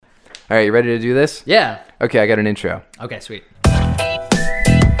All right, you ready to do this? Yeah. Okay, I got an intro. Okay, sweet.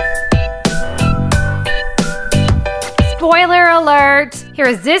 Spoiler alert! Here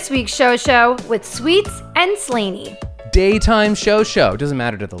is this week's show with Sweets and Slaney. Daytime show. Doesn't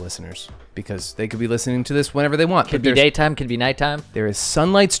matter to the listeners because they could be listening to this whenever they want. Could be daytime, could be nighttime. There is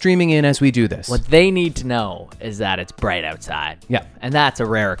sunlight streaming in as we do this. What they need to know is that it's bright outside. Yeah. And that's a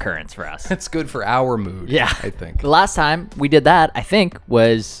rare occurrence for us. That's good for our mood, Yeah. I think. The last time we did that, I think,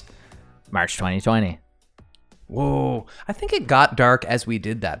 was March 2020. Whoa. I think it got dark as we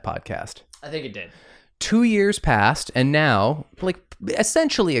did that podcast. I think it did. 2 years passed, and now, like,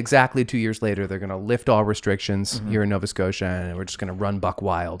 essentially exactly 2 years later, they're going to lift all restrictions here in Nova Scotia, and we're just going to run buck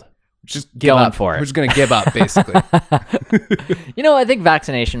wild. Just give Going up. for it. We're just going to give up, basically. I think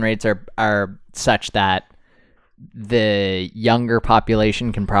vaccination rates are such that the younger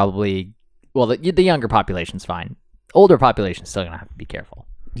population can probably, the younger population's fine. Older population's still going to have to be careful.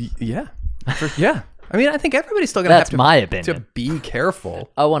 Yeah. Yeah. I mean, I think everybody's still going to have That's my opinion. to be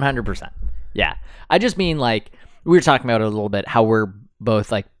careful. Oh, 100%. Yeah. I just mean, like, we were talking about it a little bit, how we're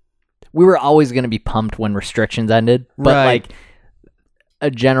both, like, we were always going to be pumped when restrictions ended. But, like,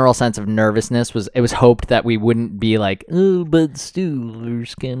 a general sense of nervousness it was hoped that we wouldn't be like, oh, but still,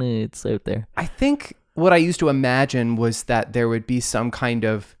 it's out there. I think what I used to imagine was that there would be some kind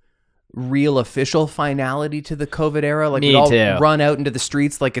of real official finality to the COVID era. Like, we'd all run out into the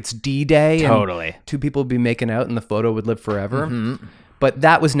streets like it's D-Day. Totally. And two people would be making out and the photo would live forever. Mm-hmm. But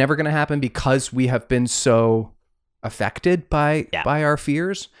that was never going to happen because we have been so affected by our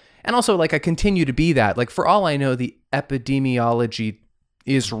fears. And also, like, I continue to be that. Like, for all I know, the epidemiology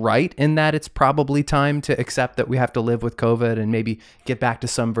is right in that it's probably time to accept that we have to live with COVID and maybe get back to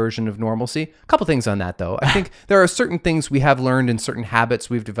some version of normalcy. A couple things on that, though. I think there are certain things we have learned and certain habits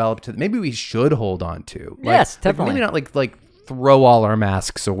we've developed that maybe we should hold on to. Yes, definitely. Maybe not like throw all our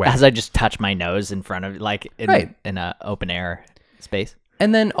masks away. As I just touch my nose in front of, like, in an open air space.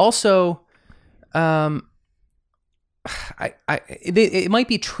 And then also, it might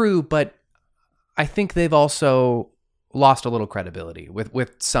be true, but I think they've also lost a little credibility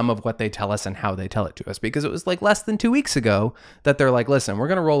with some of what they tell us and how they tell it to us, because it was like less than 2 weeks ago that they're like, listen, we're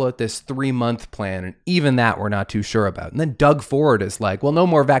going to roll out this 3-month plan, and even that we're not too sure about. And then Doug Ford is like, well, no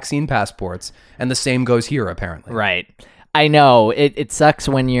more vaccine passports, and the same goes here apparently. Right. I know it sucks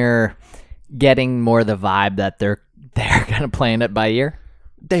when you're getting more the vibe that they're kind of playing it by ear.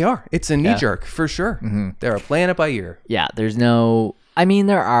 They are. It's a knee jerk for sure. Mm-hmm. They're playing it by ear. Yeah,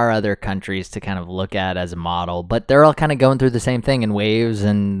 there are other countries to kind of look at as a model, but they're all kind of going through the same thing in waves,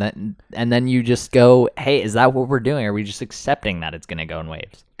 and then you just go, hey, is that what we're doing? Are we just accepting that it's going to go in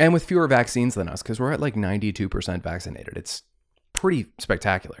waves? And with fewer vaccines than us, because we're at like 92% vaccinated. It's pretty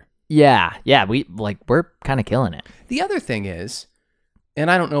spectacular. Yeah, we're kind of killing it. The other thing is, and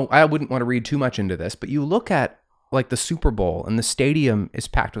I don't know, I wouldn't want to read too much into this, but you look at like the Super Bowl and the stadium is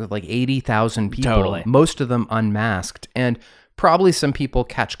packed with like 80,000 people, Totally. Most of them unmasked, and probably some people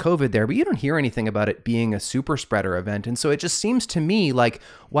catch COVID there, but you don't hear anything about it being a super spreader event. And so it just seems to me like,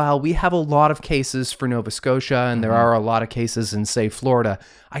 while we have a lot of cases for Nova Scotia and there are a lot of cases in, say, Florida,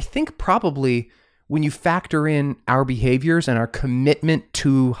 I think probably when you factor in our behaviors and our commitment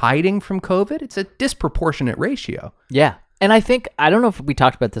to hiding from COVID, it's a disproportionate ratio. Yeah. And I don't know if we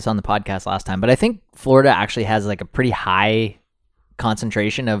talked about this on the podcast last time, but I think Florida actually has like a pretty high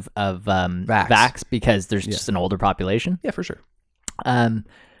concentration of vax because there's just an older population. Yeah, for sure.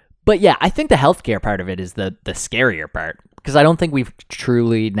 But yeah, I think the healthcare part of it is the scarier part, because I don't think we've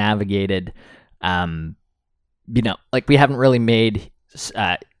truly navigated, like we haven't really made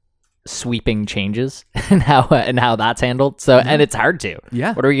sweeping changes in how that's handled. So, and it's hard to.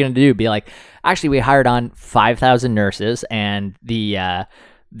 Yeah. What are we going to do? Be like, actually, we hired on 5,000 nurses, and the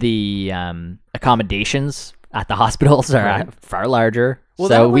accommodations at the hospitals are far larger. Well,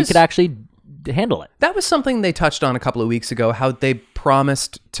 so we could actually handle it. That was something they touched on a couple of weeks ago, how they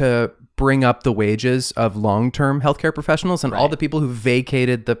promised to bring up the wages of long-term healthcare professionals and all the people who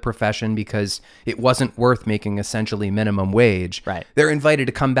vacated the profession because it wasn't worth making essentially minimum wage. Right. They're invited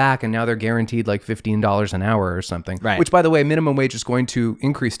to come back, and now they're guaranteed like $15 an hour or something. Right. Which, by the way, minimum wage is going to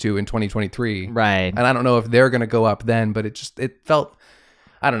increase to in 2023. Right. And I don't know if they're going to go up then, but it felt,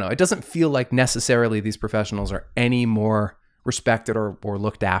 I don't know. It doesn't feel like necessarily these professionals are any more respected or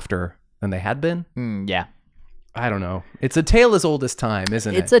looked after than they had been. Yeah. I don't know. It's a tale as old as time,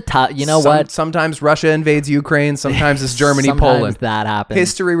 isn't it? It's a tough, what? Sometimes Russia invades Ukraine. Sometimes it's Germany, sometimes Poland. That happens.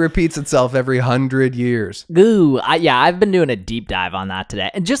 History repeats itself every 100 years. Ooh, I've been doing a deep dive on that today.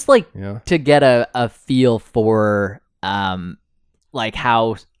 And just to get a feel for, like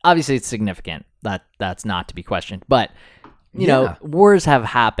how, obviously it's significant. That's not to be questioned. But, you know, wars have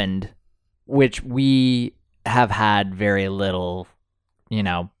happened which we have had very little,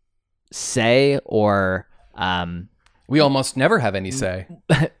 say or. We almost never have any say.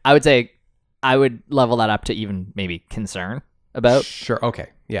 I would say I would level that up to even maybe concern about. Sure. Okay.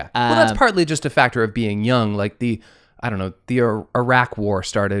 Yeah. Well, that's partly just a factor of being young. Like the Iraq War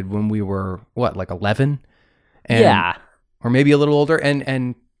started when we were, like 11? Yeah. Or maybe a little older.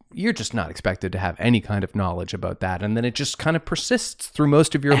 And you're just not expected to have any kind of knowledge about that. And then it just kind of persists through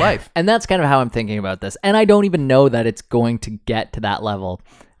most of your life. And that's kind of how I'm thinking about this. And I don't even know that it's going to get to that level.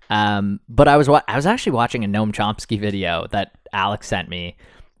 But I was actually watching a Noam Chomsky video that Alex sent me,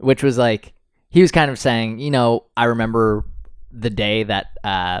 which was like, he was kind of saying, I remember the day that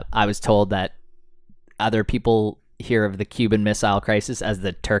I was told that other people hear of the Cuban Missile Crisis as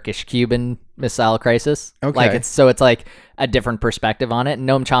the Turkish-Cuban Missile Crisis. Okay. Like it's like a different perspective on it. And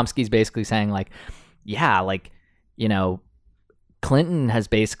Noam Chomsky's basically saying like, yeah, like, Clinton has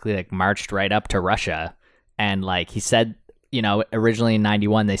basically like marched right up to Russia. And like he said, originally in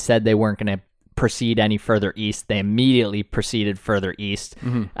 91, they said they weren't going to proceed any further east. They immediately proceeded further east,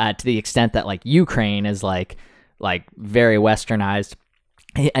 to the extent that like Ukraine is like very westernized.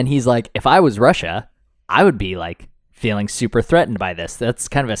 And he's like, if I was Russia, I would be like feeling super threatened by this. That's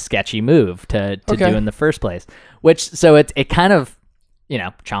kind of a sketchy move to do in the first place. So it kind of,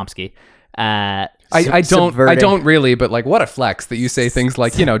 Chomsky. I don't really, but like what a flex that you say things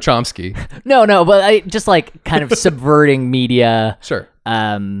like, Chomsky. No, but I just like kind of subverting media Sure.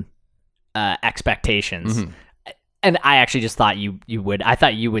 Expectations. Mm-hmm. And I actually just thought you would. I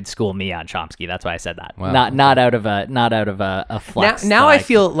thought you would school me on Chomsky. That's why I said that. Wow. Not out of a flex. Now I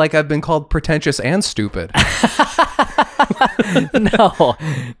feel like I've been called pretentious and stupid. No,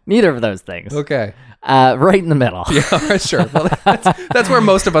 neither of those things. Okay. Right in the middle. Yeah, sure. Well, that's where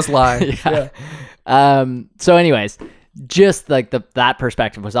most of us lie. Yeah. So anyways, just like that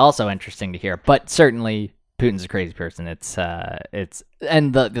perspective was also interesting to hear, but certainly Putin's a crazy person. It's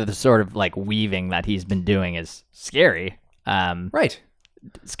and the sort of like weaving that he's been doing is scary. Right.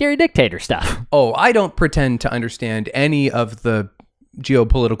 Scary dictator stuff. Oh, I don't pretend to understand any of the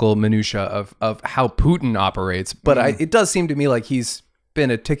geopolitical minutia of how Putin operates, but it does seem to me like he's been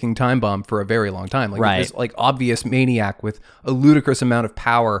a ticking time bomb for a very long time. Like right. This like obvious maniac with a ludicrous amount of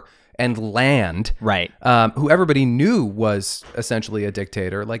power and land. Right. Who everybody knew was essentially a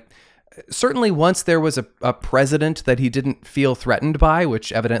dictator. Like certainly once there was a president that he didn't feel threatened by,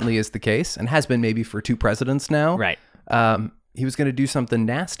 which evidently is the case and has been maybe for 2 presidents now. Right. He was going to do something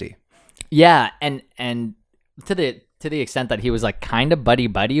nasty. Yeah. And to the extent that he was like kind of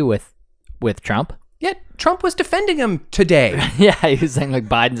buddy with Trump. Yeah, Trump was defending him today. Yeah, he was saying like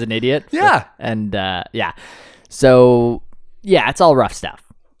Biden's an idiot. Yeah. Yeah. So, yeah, it's all rough stuff.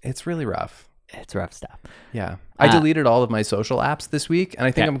 It's really rough. It's rough stuff. Yeah. I deleted all of my social apps this week, and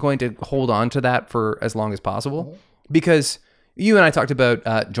I think I'm going to hold on to that for as long as possible because you and I talked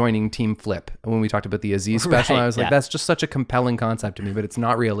about joining Team Flip when we talked about the Aziz special. Right, I was like, that's just such a compelling concept to me, but it's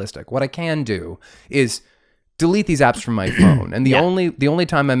not realistic. What I can do is delete these apps from my phone. And the only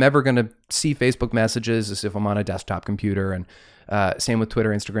time I'm ever going to see Facebook messages is if I'm on a desktop computer, and same with Twitter,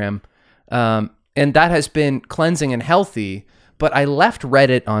 Instagram. And that has been cleansing and healthy, but I left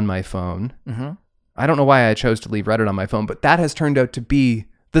Reddit on my phone. Mm-hmm. I don't know why I chose to leave Reddit on my phone, but that has turned out to be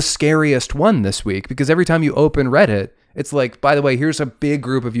the scariest one this week because every time you open Reddit, it's like, by the way, here's a big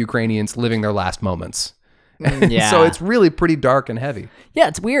group of Ukrainians living their last moments. Yeah. So it's really pretty dark and heavy. Yeah,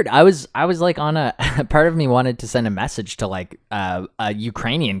 it's weird. I was like on a part of me wanted to send a message to like a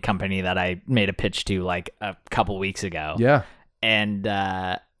Ukrainian company that I made a pitch to like a couple weeks ago. Yeah. And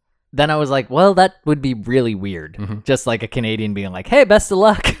then I was like, well, that would be really weird. Mm-hmm. Just like a Canadian being like, hey, best of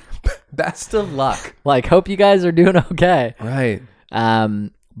luck. Best of luck. Like, hope you guys are doing okay. Right.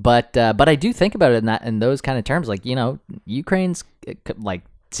 But I do think about it in those kind of terms. Like, Ukraine's like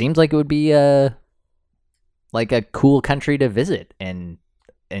seems like it would be like a cool country to visit in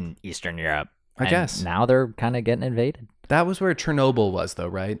Eastern Europe. I guess. Now they're kind of getting invaded. That was where Chernobyl was, though,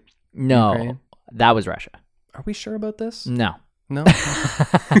 right? No, Ukraine? That was Russia. Are we sure about this? No.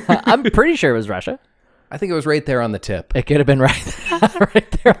 I'm pretty sure it was Russia. I think it was right there on the tip. It could have been right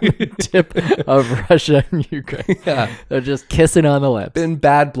there on the tip of Russia and Ukraine. Yeah. They're just kissing on the lips. Been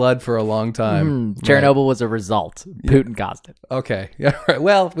bad blood for a long time. Chernobyl was a result. Putin caused it. Okay. Yeah. Right.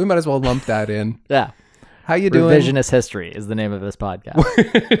 Well, we might as well lump that in. Yeah. How you doing? Revisionist History is the name of this podcast.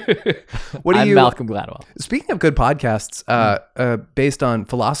 I'm Malcolm Gladwell. Speaking of good podcasts, based on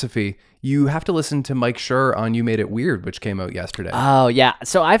philosophy, you have to listen to Mike Schur on You Made It Weird, which came out yesterday. Oh, yeah.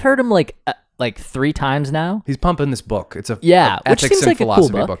 So I've heard him like 3 times now. He's pumping this book. It's a which ethics seems and like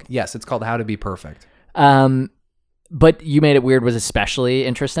philosophy a cool book. Yes, it's called How to Be Perfect. But You Made It Weird was especially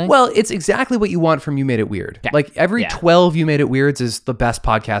interesting. Well, it's exactly what you want from You Made It Weird. Yeah. Like every Yeah. 12 You Made It Weirds is the best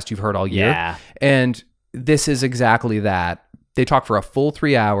podcast you've heard all year. Yeah. And this is exactly that. They talk for a full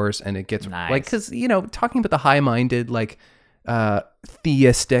 3 hours, and it gets Nice. like, because, talking about the high-minded, like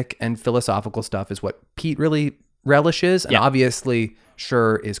theistic and philosophical stuff is what Pete really relishes, and obviously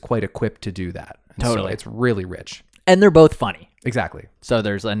Sure is quite equipped to do that. And Totally. So it's really rich. And they're both funny. Exactly. So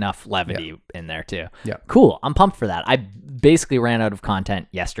there's enough levity in there too. Yeah. Cool. I'm pumped for that. I basically ran out of content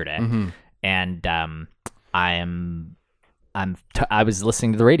yesterday, and I was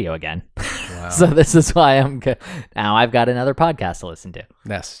listening to the radio again. Wow. So this is why now I've got another podcast to listen to.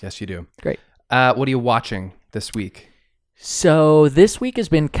 Yes, you do. Great. What are you watching this week? So this week has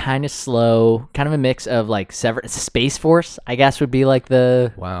been kind of slow, kind of a mix of like Severance, Space Force, I guess would be like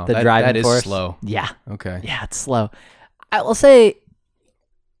the driving that is force. slow. Yeah. Okay. Yeah, it's slow. I will say,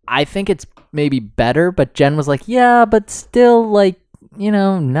 I think it's maybe better, but Jen was like, yeah, but still like,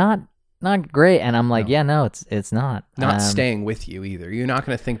 not great. And I'm like, no, it's not. Not staying with you either. You're not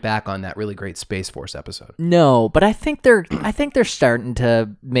going to think back on that really great Space Force episode. No, but I think they're starting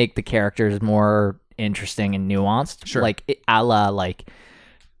to make the characters more interesting and nuanced. Sure. Like a la, like,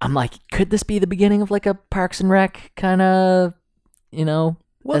 I'm like, could this be the beginning of like a Parks and Rec kind of,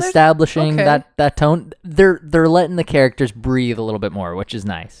 establishing that tone? They're letting the characters breathe a little bit more, which is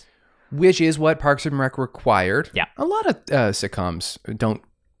nice. Which is what Parks and Rec required. Yeah. A lot of sitcoms don't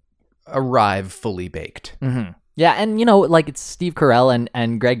arrive fully baked. Mm-hmm. Yeah, and like it's Steve Carell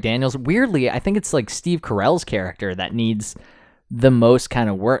and Greg Daniels. Weirdly, I think it's like Steve Carell's character that needs the most kind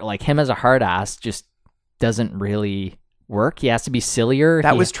of work. Like him as a hard ass just doesn't really work. He has to be sillier.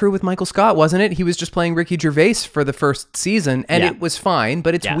 That was true with Michael Scott, wasn't it? He was just playing Ricky Gervais for the first season, and it was fine,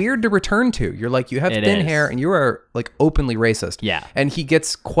 but it's weird to return to. You're like, you have thin hair, and you are like openly racist. Yeah. And he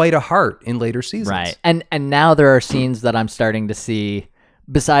gets quite a heart in later seasons. Right. And now there are scenes that I'm starting to see,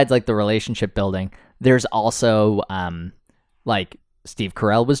 besides like the relationship building, there's also like Steve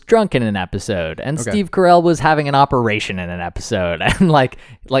Carell was drunk in an episode, and Steve Carell was having an operation in an episode, and like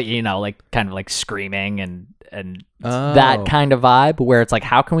kind of like screaming and that kind of vibe, where it's like,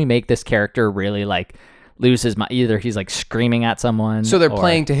 how can we make this character really like lose his mind? Either he's like screaming at someone, so they're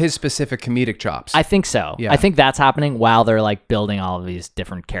playing to his specific comedic chops. I think so. Yeah. I think that's happening while they're like building all of these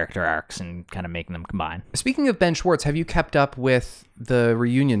different character arcs and kind of making them combine. Speaking of Ben Schwartz, have you kept up with the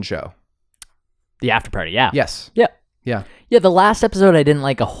reunion show? The After Party, yeah. Yes. Yeah. Yeah. Yeah, the last episode I didn't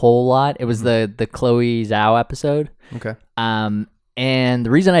like a whole lot. It was the Chloe Zhao episode. Okay. And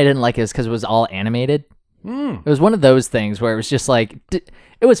the reason I didn't like it is because it was all animated. It was one of those things where it was just like,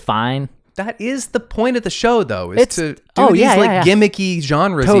 it was fine. That is the point of the show, though, is to do yeah. gimmicky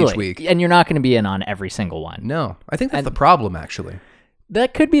genres each week. And you're not going to be in on every single one. No, I think that's the problem, actually.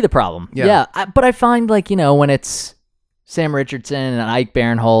 That could be the problem. Yeah. But I find like, when it's Sam Richardson and Ike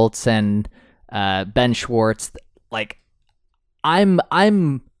Barinholtz and Ben Schwartz, like I'm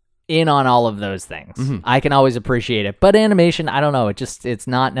in on all of those things. I can always appreciate it. But animation, I don't know. It's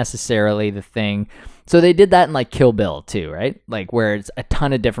not necessarily the thing. So they did that in like Kill Bill too, right? Like where it's a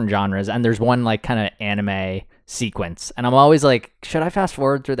ton of different genres, and there's one like kind of anime sequence. And I'm always like, should I fast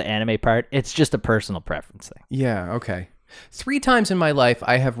forward through the anime part? It's just a personal preference thing. Yeah, okay. 3 times in my life,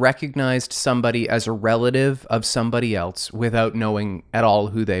 I have recognized somebody as a relative of somebody else without knowing at all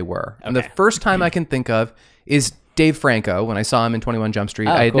who they were. And the first time I can think of is Dave Franco, when I saw him in 21 Jump Street.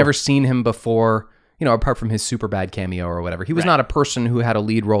 I had never seen him before, apart from his Superbad cameo or whatever. He was not a person who had a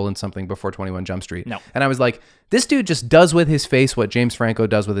lead role in something before 21 Jump Street. No. And I was like, this dude just does with his face what James Franco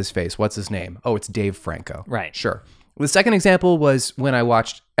does with his face. What's his name? Oh, it's Dave Franco. Right. Sure. The second example was when I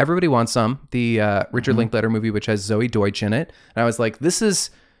watched Everybody Wants Some, the Richard Linklater movie, which has Zoe Deutsch in it. And I was like, this is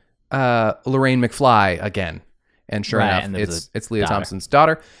Lorraine McFly again. And sure enough, it's Leah Thompson's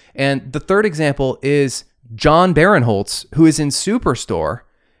daughter. And the third example is John Barinholtz, who is in Superstore,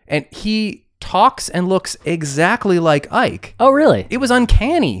 and he talks and looks exactly like Ike. Oh, really? It was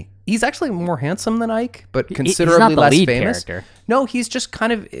uncanny. He's actually more handsome than Ike, but considerably he's not the less lead famous. Character. No, he's just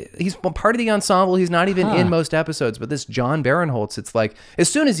he's part of the ensemble. He's not even in most episodes, but this John Barinholtz, it's like, as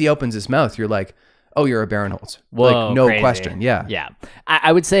soon as he opens his mouth, you're like, oh, you're a Barinholtz. Whoa, like, no crazy. question. Yeah. Yeah.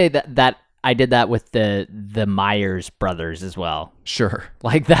 I would say that I did that with the Myers brothers as well. Sure.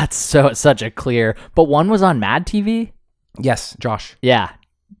 Like that's such a clear, but one was on Mad TV. Yes, Josh. Yeah.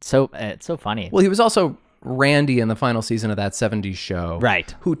 So it's so funny. Well, he was also Randy in the final season of that 70s show.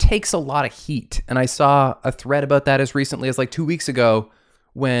 Right. Who takes a lot of heat. And I saw a thread about that as recently as like 2 weeks ago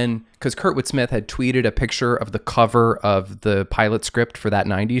because Kurtwood Smith had tweeted a picture of the cover of the pilot script for that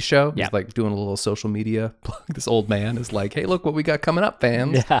 90s show. Yeah. He's like doing a little social media plug. This old man is like, hey, look what we got coming up,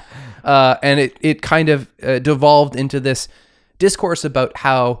 fans. Yeah. And it kind of devolved into this discourse about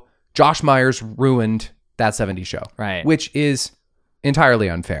how Josh Myers ruined that 70s show. Right. Which is entirely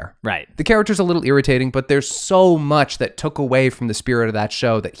unfair. Right. The character's a little irritating, but there's so much that took away from the spirit of that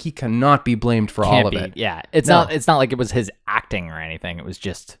show that he cannot be blamed for all of it. Yeah. It's not like it was his acting or anything. It was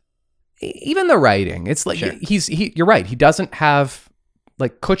just even the writing. It's like Sure. you're right. He doesn't have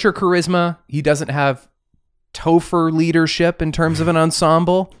like Kutcher charisma. He doesn't have Topher leadership in terms of an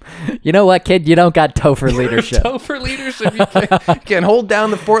ensemble. You know what, kid? You don't got Topher leadership. Topher leadership. You can't hold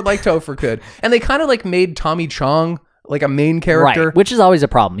down the fort like Topher could. And they kind of like made Tommy Chong like a main character. Right, which is always a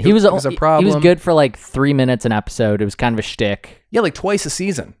problem. He was a problem. He was good for like 3 minutes an episode. It was kind of a shtick. Yeah, like twice a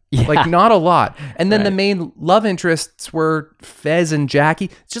season. Yeah. Like not a lot. And then Right. the main love interests were Fez and Jackie.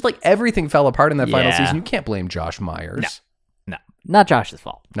 It's just like everything fell apart in that final Yeah. season. You can't blame Josh Myers. No, not Josh's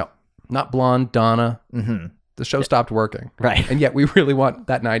fault. No. Not Blonde Donna. Mm-hmm. The show stopped working. Right. And yet we really want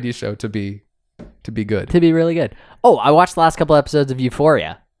that 90s show to be good. To be really good. Oh, I watched the last couple episodes of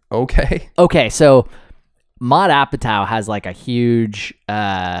Euphoria. Okay. Okay, so Maude Apatow has like a huge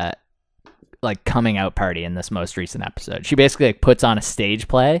like coming out party in this most recent episode. She basically like puts on a stage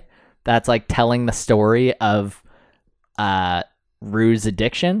play that's like telling the story of Rue's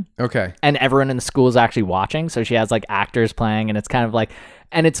addiction, Okay. and everyone in the school is actually watching. So she has like actors playing, and it's kind of like,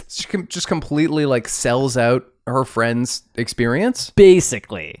 and it's She just completely like sells out her friend's experience.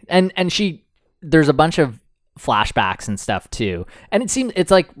 basically, and she there's a bunch of flashbacks and stuff too, and it seems it's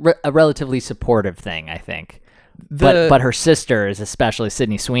like a relatively supportive thing, I think. But her sister is, especially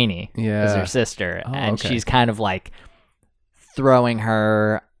Sydney Sweeney, is Yeah. her sister, Oh, and okay. she's kind of like throwing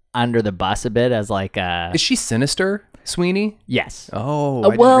her under the bus a bit as like a Is she sinister, Sweeney? yes. Oh, I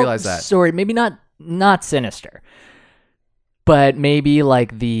well, didn't realize that. Sorry, maybe not sinister, but maybe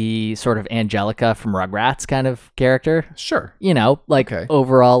like the sort of Angelica from Rugrats kind of character. Sure. You know, like Okay.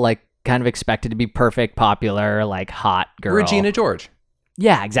 overall, like kind of expected to be perfect, popular, like hot girl. Regina George.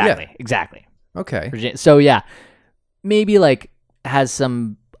 Yeah, exactly. Okay. So yeah, maybe like has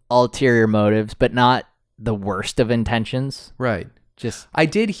some ulterior motives, but not the worst of intentions. Right. Just I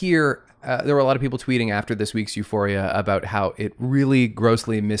did hear there were a lot of people tweeting after this week's Euphoria about how it really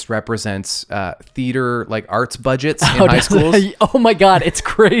grossly misrepresents theater, like arts budgets in high schools. Oh my god, it's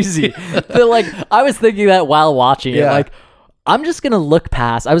crazy. Like I was thinking that while watching it, Yeah. like I'm just gonna look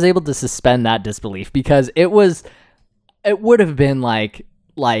past. I was able to suspend that disbelief because it would have been like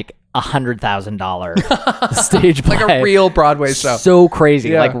 $100,000 stage play, Like a real Broadway show. so crazy,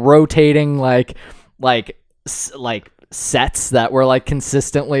 Yeah. like rotating, like sets that were like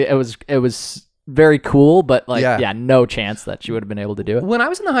consistently. It was very cool, but like Yeah. no chance that she would have been able to do it. When I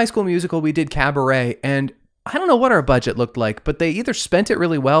was in the High School Musical, we did Cabaret, and I don't know what our budget looked like, but they either spent it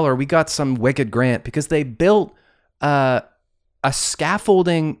really well or we got some wicked grant because they built a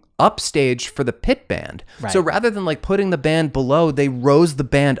scaffolding upstage for the pit band. Right. So rather than like putting the band below, they rose the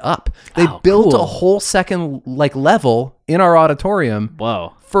band up. They Oh, built cool. a whole second like level in our auditorium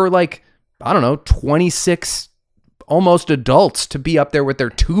Whoa. for like, I don't know, 26 almost adults to be up there with their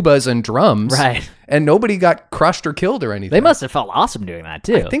tubas and drums. Right. And nobody got crushed or killed or anything. They must have felt awesome doing that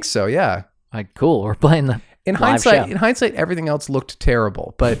too. I think so, yeah. Like, cool, we're playing the In live hindsight, show. everything else looked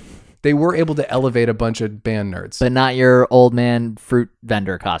terrible, but they were able to elevate a bunch of band nerds. But not your old man fruit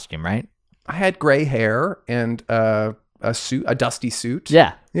vendor costume, right? I had gray hair and a suit, a dusty suit.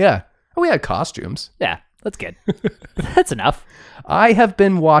 Yeah. Yeah. Oh, we had costumes. Yeah. That's good. That's enough. I have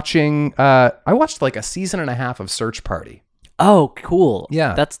been watching, I watched like a season and a half of Search Party. Oh, cool.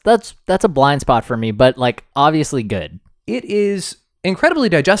 Yeah. That's a blind spot for me, but like obviously good. It is incredibly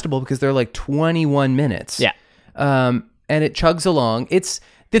digestible because they're like 21 minutes. Yeah. And it chugs along.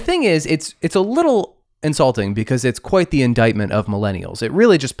 The thing is, it's a little insulting because it's quite the indictment of millennials. It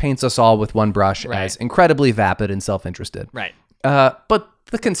really just paints us all with one brush Right. as incredibly vapid and self-interested. Right. But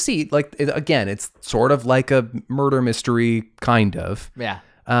the conceit, like, again, it's sort of like a murder mystery, kind of. Yeah.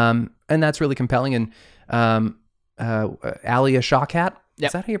 And that's really compelling. And Ali Shawkat, Yep.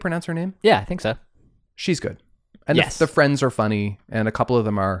 is that how you pronounce her name? Yeah, I think so. She's good. And Yes. the friends are funny, and a couple of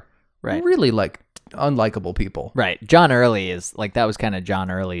them are Right. really like unlikable people. Right. John Early is like that was kind of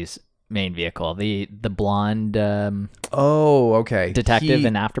John Early's main vehicle. The blonde Oh, okay. detective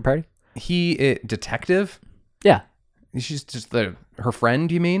in After Party. Detective? Yeah. She's just her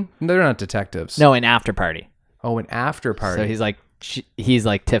friend, you mean? They're not detectives. No, in After Party. Oh, an after party. So he's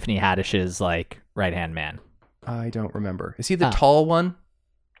like Tiffany Haddish's like right-hand man. I don't remember. Is he the tall one?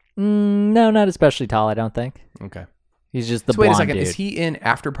 No, not especially tall, I don't think. Okay. He's just the So wait a blonde second, dude. is he in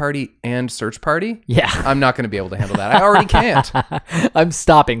After Party and Search Party? Yeah. I'm not going to be able to handle that. I already can't. I'm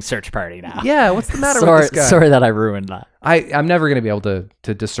stopping Search Party now. Yeah, what's the matter sorry, with this guy? Sorry that I ruined that. I'm never going to be able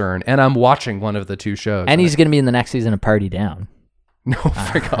to discern, and I'm watching one of the two shows. And he's going to be in the next season of Party Down. No,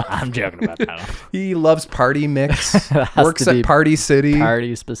 frick off. I'm joking about that. He loves Party Mix, Has works to at be Party City.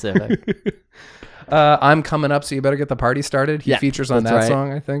 Party specific. I'm coming up, so you better get the party started. He Yeah, features on that's that right.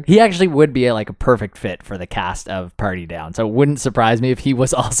 song, I think. He actually would be like a perfect fit for the cast of Party Down. So it wouldn't surprise me if he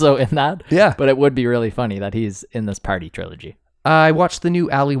was also in that. Yeah. But it would be really funny that he's in this Party trilogy. I watched the new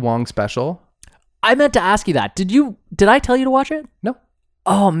Ali Wong special. I meant to ask you that. Did I tell you to watch it? No.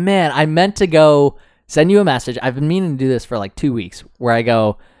 Oh man, I meant to go send you a message. I've been meaning to do this for like 2 weeks where I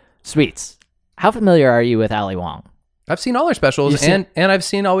go, Sweets, how familiar are you with Ali Wong? I've seen all her specials, and I've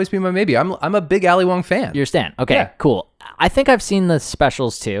seen Always Be My Maybe. I'm a big Ali Wong fan. You're Stan. Okay, Yeah. cool. I think I've seen the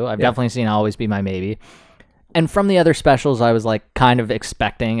specials too. I've definitely seen Always Be My Maybe. And from the other specials, I was like kind of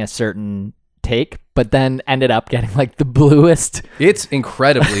expecting a certain take, but then ended up getting like the bluest, It's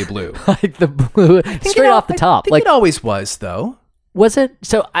incredibly blue. like the blue, straight off the top. I think Like, it always was, though. was it?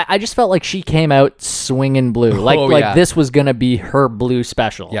 So I just felt like she came out swinging blue. Like, yeah. this was going to be her blue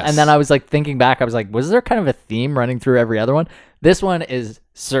special. Yes. And then I was like thinking back, I was like, was there kind of a theme running through every other one? This one is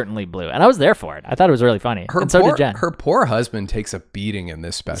certainly blue. And I was there for it. I thought it was really funny. And so did Jen. Her poor husband takes a beating in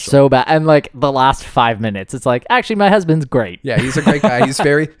this special. So bad. And like the last 5 minutes, it's like, actually, my husband's great. Yeah, he's a great guy. He's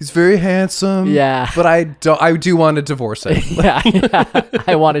very handsome. Yeah. But I do want to divorce him. yeah.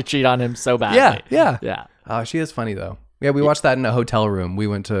 I want to cheat on him so badly. Yeah. Oh, she is funny though. Yeah, we watched that in a hotel room. We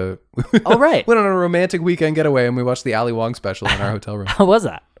went to Oh, right. went on a romantic weekend getaway, and we watched the Ali Wong special in our hotel room. How was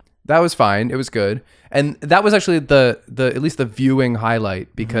that? That was fine. It was good. And that was actually the at least the viewing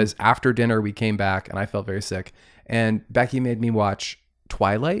highlight, because after dinner we came back and I felt very sick. And Becky made me watch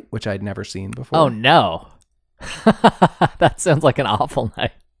Twilight, which I'd never seen before. Oh, no. That sounds like an awful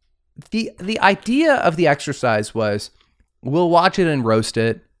night. The idea of the exercise was, we'll watch it and roast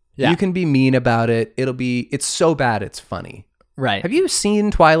it. Yeah. You can be mean about it. It's so bad it's funny. Right. Have you seen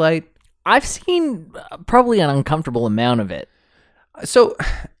Twilight? I've seen probably an uncomfortable amount of it. So,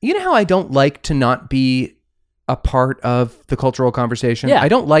 you know how I don't like to not be a part of the cultural conversation? Yeah, I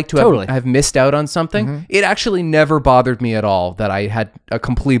don't like to totally. have missed out on something. It actually never bothered me at all that I had a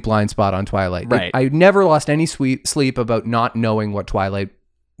complete blind spot on Twilight. Right. I never lost any sleep about not knowing what Twilight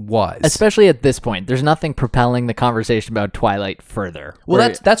was. Especially at this point. There's nothing propelling the conversation about Twilight further. Well,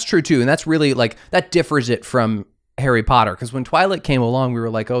 Where- that's true too. And that's really like, that differs it from Harry Potter. Because when Twilight came along, we were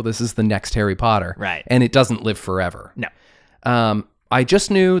like, oh, this is the next Harry Potter. Right. And it doesn't live forever. No. I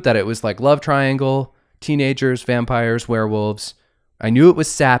just knew that it was like love triangle, teenagers, vampires, werewolves. I knew it was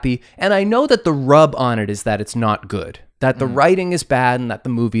sappy. And I know that the rub on it is that it's not good, that the writing is bad and that the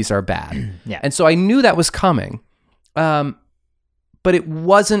movies are bad. Yeah. And so I knew that was coming. But it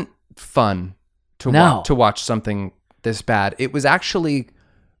wasn't fun to watch something this bad. It was actually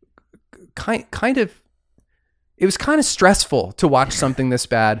kind of stressful to watch something this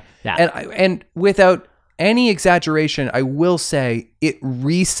bad. Yeah. And without any exaggeration, I will say it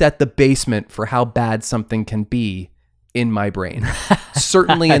reset the basement for how bad something can be in my brain.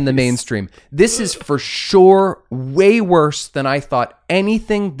 Certainly in the mainstream. This is for sure way worse than I thought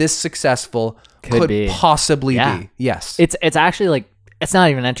anything this successful could be. possibly Yeah. be. Yes. It's actually like, it's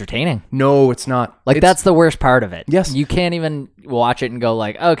not even entertaining. No, it's not. Like, It's- that's the worst part of it. Yes. You can't even watch it and go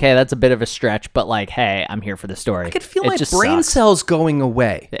like, okay, that's a bit of a stretch, but like, hey, I'm here for the story. I could feel It my just brain sucks. cells going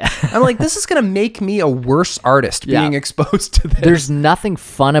away. I'm like, this is going to make me a worse artist Yeah. being exposed to this. There's nothing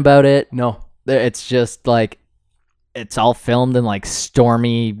fun about it. no. It's just like, it's all filmed in like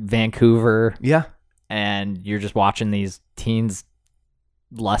stormy Vancouver, Yeah. and you're just watching these teens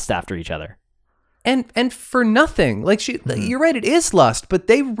lust after each other. And for nothing. Like you're right, it is lust, but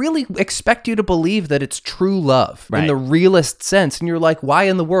they really expect you to believe that it's true love in Right. the realest sense. And you're like, why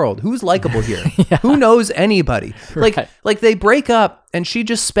in the world? Who's likable here? Who knows anybody? Right. Like they break up and she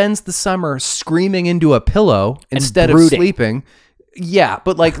just spends the summer screaming into a pillow instead of brooding. sleeping. Yeah,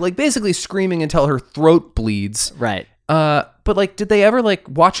 but like basically screaming until her throat bleeds. Right. But like, did they ever like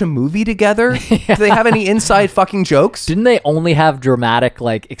watch a movie together? Do they have any inside fucking jokes? Didn't they only have dramatic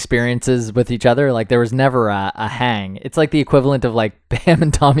like experiences with each other? Like there was never a hang. It's like the equivalent of like Pam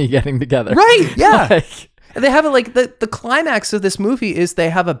and Tommy getting together. Right, yeah. Like, And they have it like the climax of this movie is they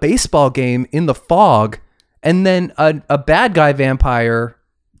have a baseball game in the fog, and then a bad guy vampire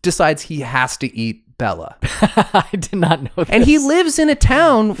decides he has to eat Bella. I did not know this. And he lives in a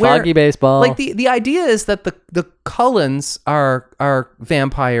town where Foggy baseball. like the idea is that the Cullens are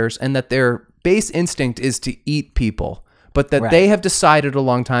vampires and that their base instinct is to eat people, but that Right. they have decided a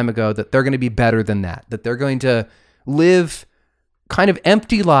long time ago that they're going to be better than that they're going to live kind of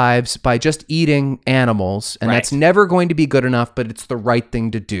empty lives by just eating animals, and Right. that's never going to be good enough, but it's the right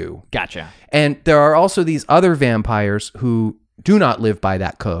thing to do. Gotcha. And there are also these other vampires who do not live by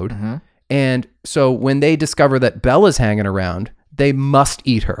that code. Mm-hmm. And so when they discover that Bella's hanging around, they must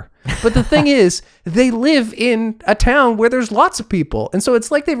eat her. But the thing is, they live in a town where there's lots of people. And so it's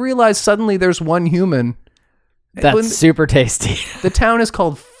like they realize suddenly there's one human. That's super tasty. The town is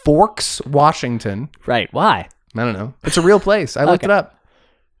called Forks, Washington. Right. Why? I don't know. It's a real place. I looked it up.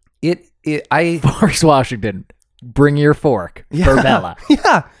 Forks, Washington. Bring your fork for Bella.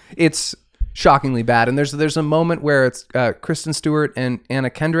 Yeah. It's shockingly bad. And there's a moment where it's Kristen Stewart and Anna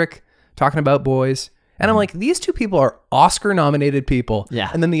Kendrick talking about boys. And I'm like, these two people are Oscar-nominated people. Yeah.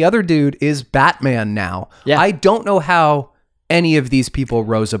 And then the other dude is Batman now. Yeah. I don't know how any of these people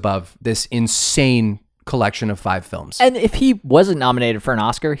rose above this insane collection of 5 films. And if he wasn't nominated for an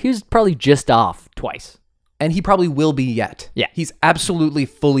Oscar, he was probably just off twice. And he probably will be yet. Yeah. He's absolutely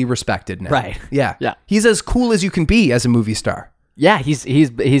fully respected now. Right. Yeah. Yeah. He's as cool as you can be as a movie star. Yeah, he's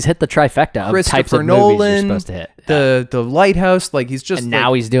hit the trifecta of types Christopher of Nolan, movies you're supposed to hit. the Lighthouse, like he's just And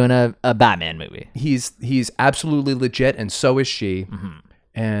now he's doing a Batman movie. he's absolutely legit, and so is she. Mm-hmm.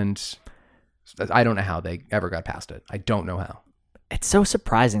 And I don't know how they ever got past it. I don't know how. It's so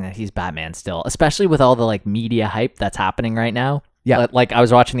surprising that he's Batman still, especially with all the like media hype that's happening right now. Yeah. Like I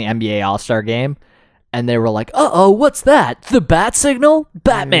was watching the NBA All-Star game and they were like, "Uh-oh, what's that? The bat signal?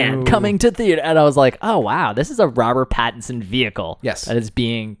 Batman Ew. coming to theater." And I was like, "Oh, wow, this is a Robert Pattinson vehicle." Yes. That is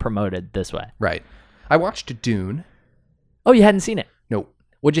being promoted this way. Right. I watched Dune. Oh, you hadn't seen it. Nope.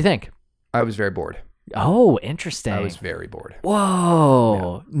 What'd you think? I was very bored. Oh, interesting. I was very bored.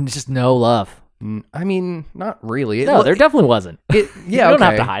 Whoa. Just no love. I mean, not really. No, there definitely wasn't. Yeah, You don't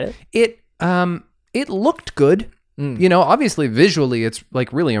have okay. to hide it. It looked good. You know, obviously visually it's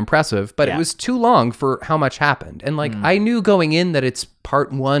like really impressive, but Yeah. it was too long for how much happened. And like I knew going in that it's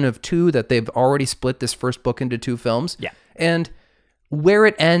part 1 of 2, that they've already split this first book into 2 films. Yeah. And where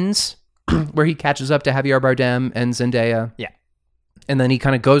it ends, where he catches up to Javier Bardem and Zendaya. Yeah. And then he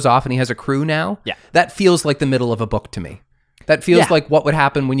kind of goes off and he has a crew now. Yeah. That feels like the middle of a book to me. That feels Yeah. like what would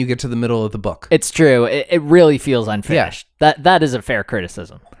happen when you get to the middle of the book. It's true. It really feels unfinished. That is a fair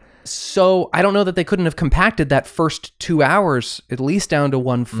criticism. So I don't know that they couldn't have compacted that first 2 hours at least down to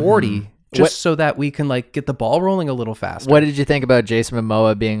 140 just so that we can like get the ball rolling a little faster. What did you think about Jason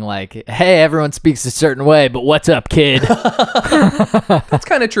Momoa being like, "Hey, everyone speaks a certain way, but what's up, kid?" That's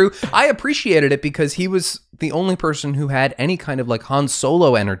kind of true. I appreciated it because he was the only person who had any kind of like Han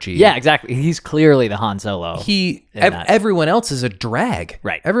Solo energy. Yeah, exactly. He's clearly the Han Solo. Everyone else is a drag.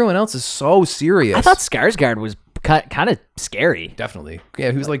 Right. Everyone else is so serious. I thought Skarsgård was kind of scary. Definitely.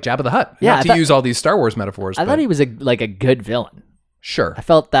 Yeah, he was like Jabba the Hutt. Yeah, Not to use all these Star Wars metaphors. I thought he was a good villain. Sure. I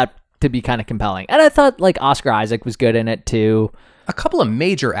felt that to be kind of compelling. And I thought like Oscar Isaac was good in it too. A couple of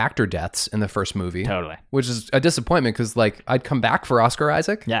major actor deaths in the first movie. Totally. Which is a disappointment because like I'd come back for Oscar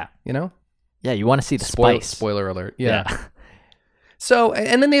Isaac. Yeah. You know? Yeah, you want to see the spice. Spoiler alert. Yeah. So,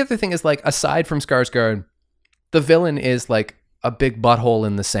 and then the other thing is like, aside from Skarsgård, the villain is like a big butthole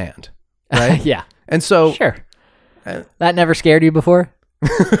in the sand, right? Yeah. And so, Sure. That never scared you before?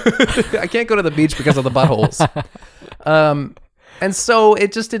 I can't go to the beach because of the buttholes. And so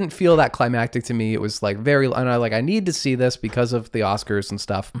it just didn't feel that climactic to me. It was like I need to see this because of the Oscars and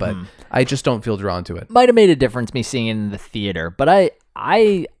stuff, but I just don't feel drawn to it. Might have made a difference me seeing it in the theater, but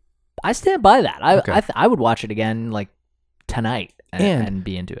I stand by that. I would watch it again like tonight and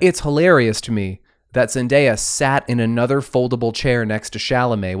be into it. It's hilarious to me that Zendaya sat in another foldable chair next to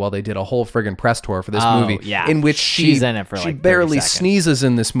Chalamet while they did a whole friggin' press tour for this movie. Yeah. In which she's in it for she like 30 barely seconds. sneezes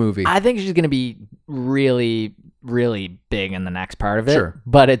in this movie. I think she's going to be really, really big in the next part of it. Sure.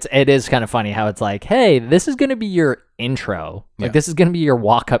 But it is kind of funny how it's like, hey, this is going to be your intro. Like this is going to be your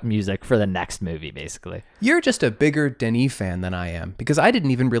walk-up music for the next movie, basically. You're just a bigger Denis fan than I am because I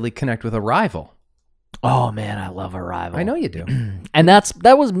didn't even really connect with Arrival. Oh man, I love Arrival. I know you do. And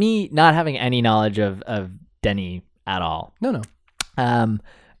that was me not having any knowledge of Denis at all. No. And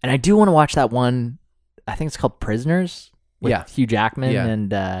I do want to watch that one. I think it's called Prisoners with Hugh Jackman and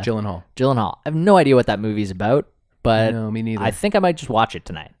Gyllenhaal. I have no idea what that movie's about, but No, me neither. I think I might just watch it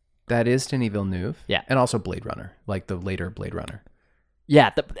tonight. That is Denis Villeneuve. Yeah. And also Blade Runner, like the later Blade Runner.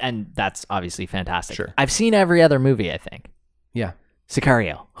 Yeah, and that's obviously fantastic. Sure. I've seen every other movie, I think. Yeah.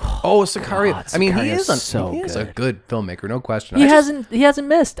 Sicario. Oh, Sicario. God, I mean, he Sicario's is a good filmmaker, no question. He hasn't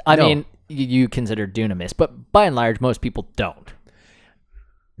missed. I No. mean, you consider Dune a miss, but by and large, most people don't.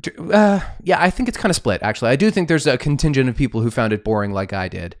 Yeah, I think it's kind of split, actually. I do think there's a contingent of people who found it boring like I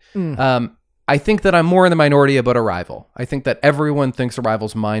did. I think that I'm more in the minority about Arrival. I think that everyone thinks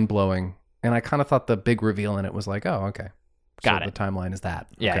Arrival's mind-blowing, And I kind of thought the big reveal in it was like, oh, okay. Got so it. The timeline is that.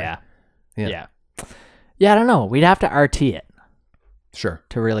 Yeah, Okay. yeah. Yeah, I don't know. We'd have to RT it Sure.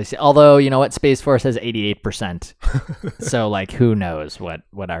 to really see. Although, you know what? Space Force has 88%. So, like, who knows what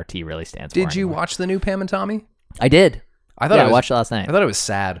RT really stands for. Did you anymore. watch the new Pam and Tommy? I did. I thought I watched it last night. I thought it was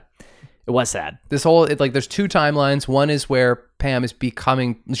sad. It was sad. This whole, there's two timelines. One is where Pam is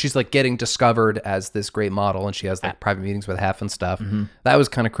she's like getting discovered as this great model, and she has like private meetings with Hef and stuff. Mm-hmm. That was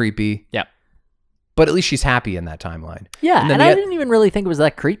kind of creepy. Yep. But at least she's happy in that timeline. Yeah, then and I didn't even really think it was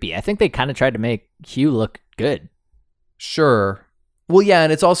that creepy. I think they kind of tried to make Hugh look good. Sure. Well, yeah,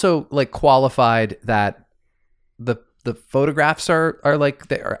 and it's also like qualified that the photographs are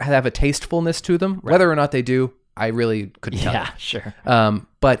like have a tastefulness to them. Right. Whether or not they do, I really couldn't tell. Yeah, sure.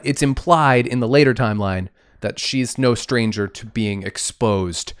 But it's implied in the later timeline that she's no stranger to being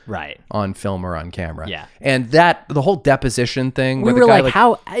exposed on film or on camera. Yeah. And that the whole deposition thing where We the were guy like,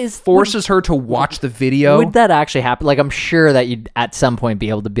 how is forces her to watch the video. Would that actually happen? Like, I'm sure that you'd at some point be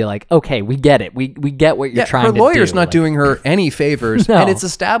able to be like, okay, we get it. We get what you're trying to do. Her lawyer's not doing her any favors. No. And it's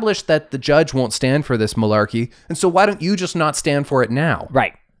established that the judge won't stand for this malarkey. And so why don't you just not stand for it now?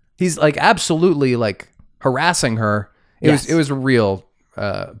 Right. He's like absolutely like harassing her. It was a real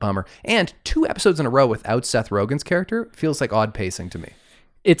bummer. And 2 episodes in a row without Seth Rogen's character feels like odd pacing to me.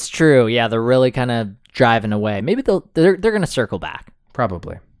 It's true. Yeah, they're really kind of driving away. Maybe they're going to circle back.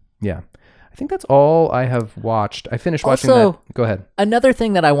 Probably. Yeah. I think that's all I have watched. I finished watching Also, that. Go ahead. Another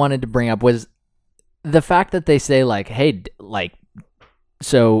thing that I wanted to bring up was the fact that they say like, hey, like,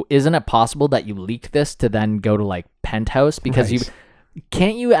 so isn't it possible that you leaked this to then go to like Penthouse? Because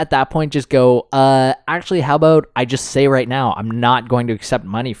can't you at that point just go, actually, how about I just say right now, I'm not going to accept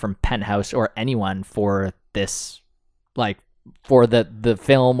money from Penthouse or anyone for this, like, for the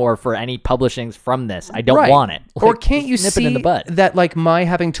film or for any publishings from this. I don't want it. Like, or can't you nip it see in the bud. that like my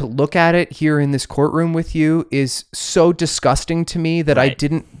having to look at it here in this courtroom with you is so disgusting to me that I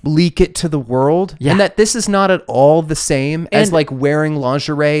didn't leak it to the world? Yeah. And that this is not at all the same as like wearing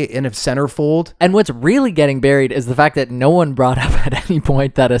lingerie in a centerfold. And what's really getting buried is the fact that no one brought up at any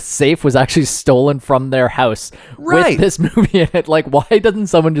point that a safe was actually stolen from their house with this movie in it. Like, why doesn't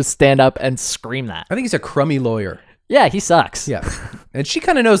someone just stand up and scream that? I think he's a crummy lawyer. Yeah, he sucks. Yeah. And she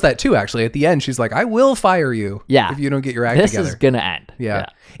kind of knows that too, actually. At the end, she's like, I will fire you if you don't get your act together. This is going to end. Yeah.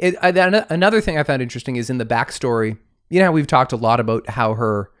 Another thing I found interesting is in the backstory, you know how we've talked a lot about how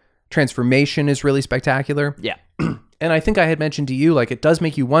her transformation is really spectacular? Yeah. And I think I had mentioned to you, like, it does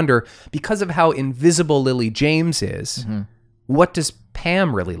make you wonder, because of how invisible Lily James is, what does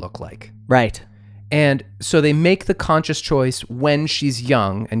Pam really look like? Right. And so they make the conscious choice when she's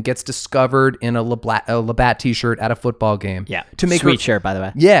young and gets discovered in a Labatt t-shirt at a football game. Yeah. To make Sweet shirt, by the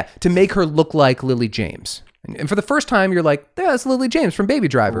way. Yeah. To make her look like Lily James. And for the first time, you're like, yeah, that's Lily James from Baby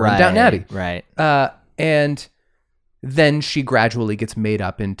Driver and Downton Abbey. Right. And then she gradually gets made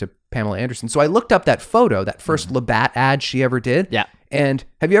up into Pamela Anderson. So I looked up that photo, that first Labatt ad she ever did. Yeah. And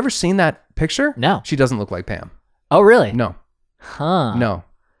have you ever seen that picture? No. She doesn't look like Pam. Oh, really? No. Huh. No.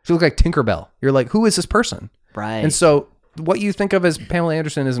 She looked like Tinkerbell. You're like, who is this person? Right. And so what you think of as Pamela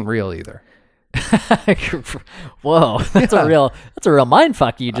Anderson isn't real either. Whoa, that's a real mind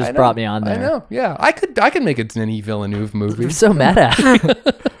fuck you just brought me on there. I know. Yeah. I could make a Denis Villeneuve movie. You're so meta.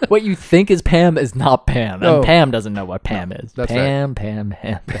 What you think is Pam is not Pam. No. And Pam doesn't know what Pam is. That's Pam. Damn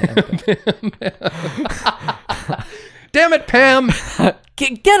it, Pam.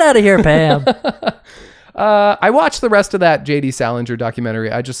 Get out of here, Pam. I watched the rest of that J.D. Salinger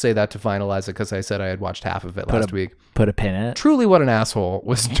documentary. I just say that to finalize it because I said I had watched half of it last week. Put a pin in it. Truly what an asshole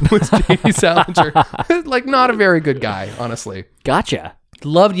was J.D. Salinger. Like, not a very good guy, honestly. Gotcha.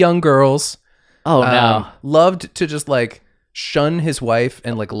 Loved young girls. Oh, no. Loved to just, like, shun his wife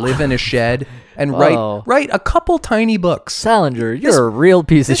and, like, live in a shed and write a couple tiny books. Salinger, you're a real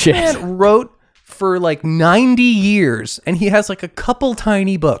piece of shit. This man wrote for, like, 90 years, and he has, like, a couple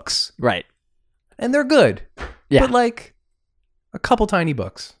tiny books. Right. And they're good. Yeah. But, like, a couple tiny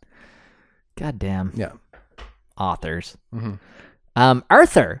books. God damn. Yeah. Authors.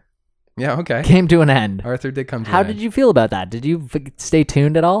 Arthur. Yeah, okay. Came to an end. Arthur did come to How an end. did you feel about that? Did you stay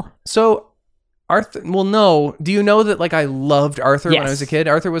tuned at all? So, Arthur, well, no. Do you know that, like, I loved Arthur when I was a kid?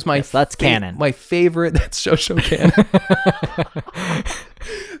 Arthur was my... that's canon. My favorite... That's show canon.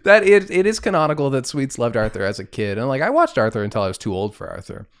 That it is canonical that Sweets loved Arthur as a kid. And, like, I watched Arthur until I was too old for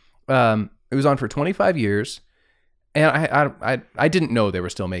Arthur. It was on for 25 years. And I didn't know they were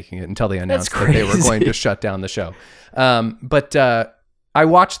still making it until they announced that they were going to shut down the show. But I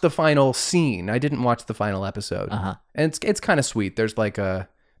watched the final scene. I didn't watch the final episode. And it's kind of sweet. There's like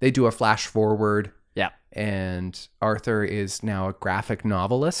they do a flash forward. Yeah. And Arthur is now a graphic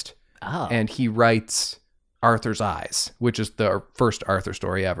novelist. Oh. and he writes Arthur's Eyes, which is the first Arthur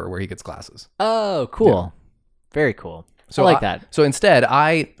story ever where he gets glasses. Oh, cool. Very cool. So I like that. So instead,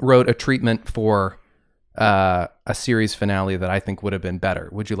 I wrote a treatment for a series finale that I think would have been better.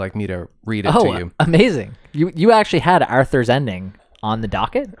 Would you like me to read it to you? Amazing. You actually had Arthur's ending on the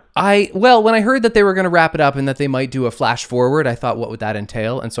docket? Well, when I heard that they were going to wrap it up and that they might do a flash forward, I thought, what would that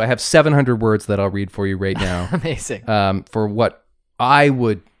entail? And so I have 700 words that I'll read for you right now. Amazing. For what I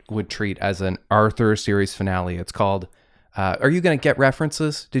would treat as an Arthur series finale. It's called, are you going to get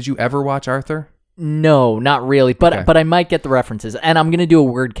references? Did you ever watch Arthur? No, not really, but Okay. but I might get the references, and I'm gonna do a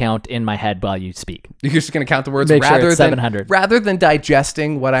word count in my head while you speak. You're just going to count the words Make sure it's 700. rather than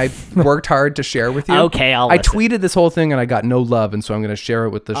digesting what I worked hard to share with you. Okay, I listen. tweeted this whole thing and I got no love, and so I'm going to share it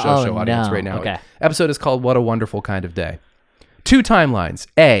with the show audience no. right now. Okay. Episode is called What a Wonderful Kind of Day. 2 timelines.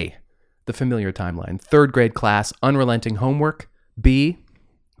 A, the familiar timeline. 3rd grade class, unrelenting homework. B,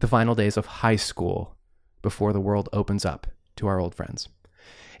 the final days of high school before the world opens up to our old friends.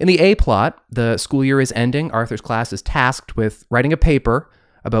 In the A plot, the school year is ending. Arthur's class is tasked with writing a paper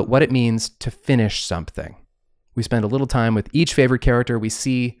about what it means to finish something. We spend a little time with each favorite character. We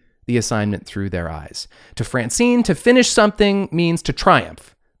see the assignment through their eyes. To Francine, to finish something means to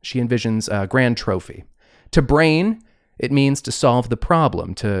triumph. She envisions a grand trophy. To Brain, it means to solve the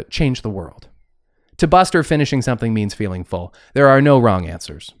problem, to change the world. To Buster, finishing something means feeling full. There are no wrong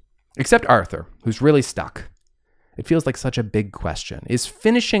answers. Except Arthur, who's really stuck. It feels like such a big question. Is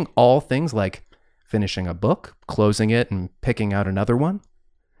finishing all things like finishing a book, closing it, and picking out another one?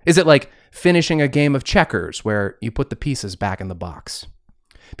 Is it like finishing a game of checkers where you put the pieces back in the box?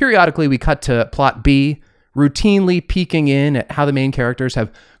 Periodically, we cut to plot B, routinely peeking in at how the main characters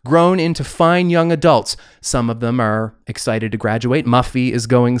have grown into fine young adults. Some of them are excited to graduate. Muffy is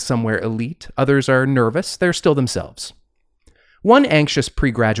going somewhere elite. Others are nervous. They're still themselves. One anxious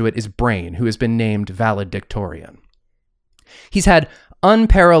pre-graduate is Brain, who has been named valedictorian. He's had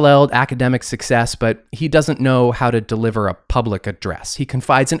unparalleled academic success, but he doesn't know how to deliver a public address. He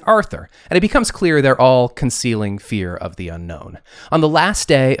confides in Arthur, and it becomes clear they're all concealing fear of the unknown. On the last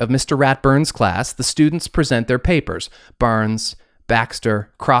day of Mr. Ratburn's class, the students present their papers. Barnes,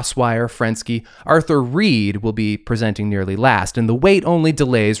 Baxter, Crosswire, Frensky. Arthur Reed will be presenting nearly last, and the wait only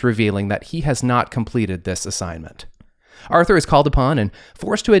delays revealing that he has not completed this assignment. Arthur is called upon and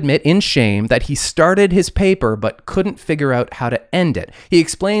forced to admit in shame that he started his paper but couldn't figure out how to end it. He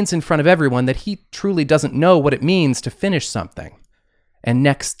explains in front of everyone that he truly doesn't know what it means to finish something. And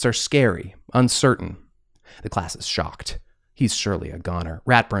nexts are scary, uncertain. The class is shocked. He's surely a goner.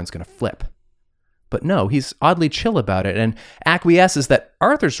 Ratburn's going to flip. But no, he's oddly chill about it and acquiesces that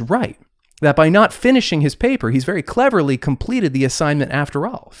Arthur's right, that by not finishing his paper, he's very cleverly completed the assignment after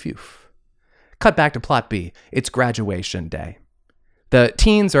all. Phew. Cut back to plot B. It's graduation day. The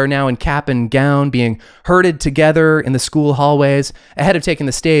teens are now in cap and gown, being herded together in the school hallways. Ahead of taking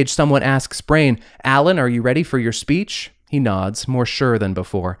the stage, someone asks Brain, "Alan, are you ready for your speech?" He nods, more sure than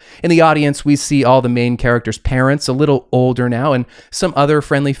before. In the audience, we see all the main characters' parents, a little older now, and some other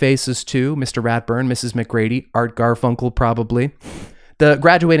friendly faces too. Mr. Ratburn, Mrs. McGrady, Art Garfunkel probably. The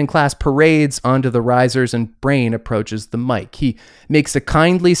graduating class parades onto the risers and Brain approaches the mic. He makes a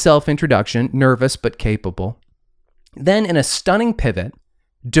kindly self-introduction, nervous but capable. Then, in a stunning pivot,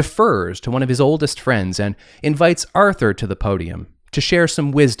 defers to one of his oldest friends and invites Arthur to the podium to share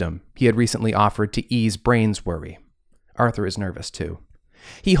some wisdom he had recently offered to ease Brain's worry. Arthur is nervous too.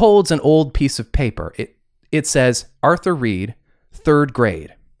 He holds an old piece of paper. It says, Arthur Reed, 3rd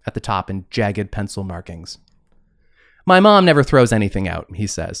grade, at the top in jagged pencil markings. "My mom never throws anything out," he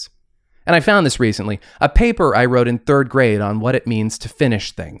says. "And I found this recently, a paper I wrote in 3rd grade on what it means to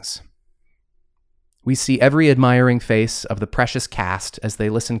finish things." We see every admiring face of the precious cast as they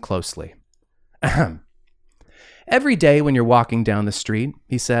listen closely. Ahem. "Every day when you're walking down the street,"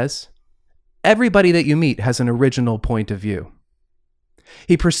 he says, "everybody that you meet has an original point of view."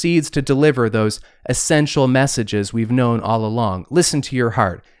 He proceeds to deliver those essential messages we've known all along. Listen to your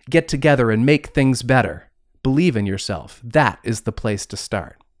heart. Get together and make things better. Believe in yourself. That is the place to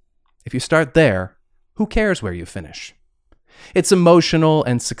start. If you start there, who cares where you finish? It's emotional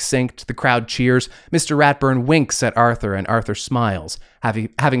and succinct. The crowd cheers. Mr. Ratburn winks at Arthur, and Arthur smiles,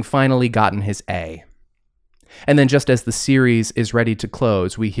 having finally gotten his A. And then just as the series is ready to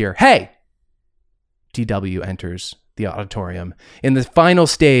close, we hear, "Hey!" DW enters the auditorium. In the final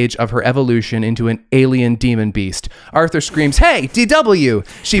stage of her evolution into an alien demon beast, Arthur screams, "Hey, DW!"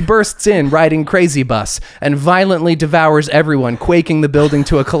 She bursts in, riding Crazy Bus, and violently devours everyone, quaking the building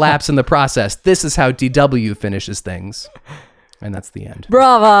to a collapse in the process. This is how DW finishes things. And that's the end.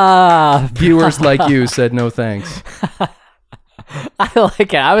 Brava! Viewers like you said no thanks. I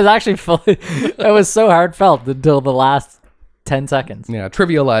like it. I was actually fully. It was so heartfelt until the last 10 seconds. Yeah,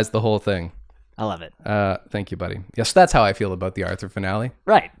 trivialize the whole thing. I love it. Thank you, buddy. Yes, that's how I feel about the Arthur finale.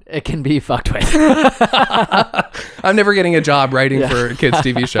 Right. It can be fucked with. I'm never getting a job writing for a kids'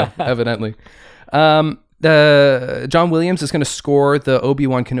 TV show, evidently. John Williams is going to score the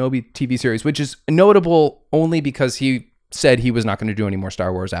Obi-Wan Kenobi TV series, which is notable only because he said he was not going to do any more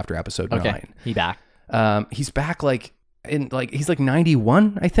Star Wars after Episode 9. He back. He's back he's like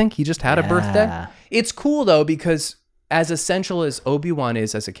 91, I think. He just had a birthday. It's cool though because as essential as Obi-Wan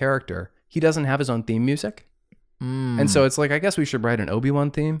is as a character, he doesn't have his own theme music. And so it's like, I guess we should write an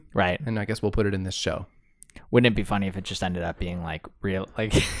Obi-Wan theme. Right. And I guess we'll put it in this show. Wouldn't it be funny if it just ended up being like real,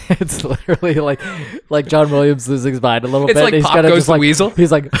 like it's literally like John Williams losing his mind a little It's bit. like He's Pop gotta Goes just the like, Weasel.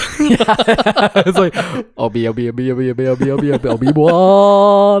 He's like, it's like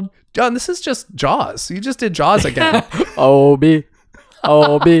Obi-Wan. John, this is just Jaws. You just did Jaws again. One.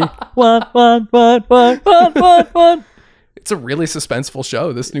 It's a really suspenseful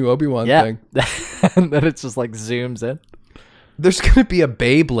show, this new Obi-Wan Yeah. thing. And then it's just like zooms in. There's going to be a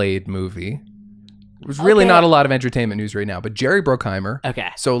Beyblade movie. There's really not a lot of entertainment news right now, but Jerry Bruckheimer. Okay.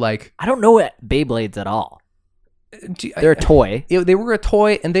 So like, I don't know what Beyblades at all. They're a toy. They were a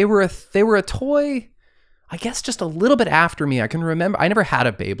toy, and they were a toy. I guess just a little bit after me. I can remember. I never had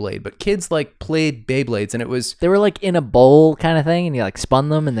a Beyblade, but kids like played Beyblades, and They were like in a bowl kind of thing, and you like spun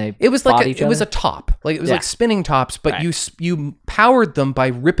them, and they it was fought like each it was other. a top, like it was like spinning tops, but Right. you powered them by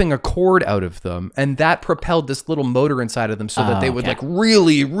ripping a cord out of them, and that propelled this little motor inside of them so that they would like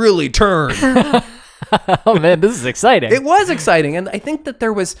really, really turn. Oh man, this is exciting. It was exciting, and I think that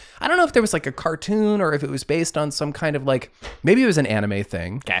I don't know if there was like a cartoon or if it was based on some kind of like, maybe it was an anime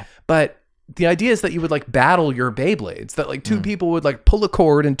thing. Okay. But the idea is that you would like battle your Beyblades, that like two people would like pull a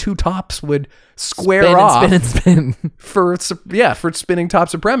cord and two tops would square off spin and spin. for spinning top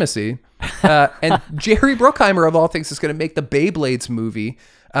supremacy. And Jerry Bruckheimer of all things is going to make the Beyblades movie.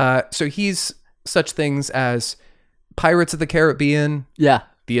 So he's such things as Pirates of the Caribbean, Yeah.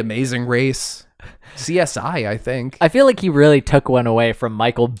 The Amazing Race, CSI, I think. I feel like he really took one away from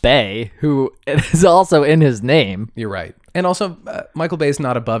Michael Bay, who is also in his name. You're right. And also, Michael Bay is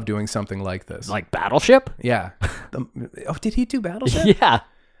not above doing something like this. Like Battleship? Yeah. Did he do Battleship? Yeah.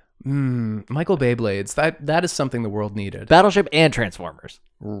 Michael Beyblades. That is something the world needed. Battleship and Transformers.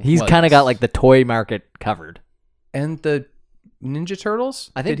 He's Was. kind of got like the toy market covered. And the Ninja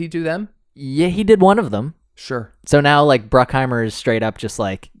Turtles? I think- Did he do them? Yeah, he did one of them. Sure. So now like Bruckheimer is straight up just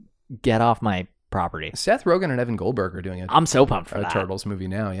like, get off my property. Seth Rogen and Evan Goldberg are doing I'm so pumped for a that. Turtles movie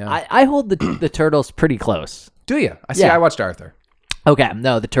now, yeah. I hold the Turtles pretty close. Do you? Yeah. I watched Arthur. Okay,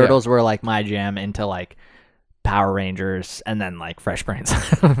 no, the Turtles were like my jam into like Power Rangers and then like Fresh Prince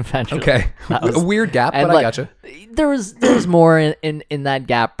eventually. Okay. That was- A weird gap, and, but like, I gotcha. There was more in that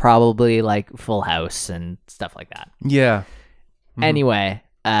gap, probably like Full House and stuff like that. Yeah. Anyway,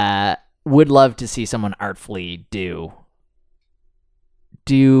 would love to see someone artfully do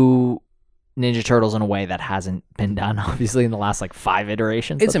Ninja Turtles in a way that hasn't been done, obviously, in the last like 5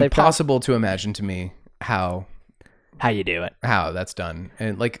 iterations. It's that they've done. impossible to imagine to me how you do it. that's done.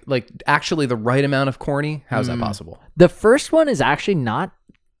 And like actually the right amount of corny, how's that possible? The first one is actually not.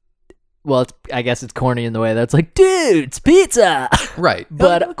 Well, I guess it's corny in the way that's like, dude, it's pizza. Right.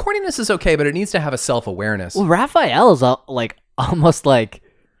 But- But corniness is okay, but it needs to have a self-awareness. Well, Raphael is like almost like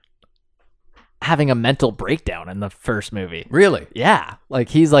having a mental breakdown in the first movie. Really? Yeah, like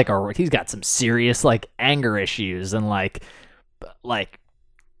he's got some serious like anger issues and like I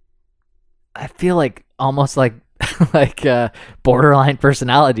feel like almost like like borderline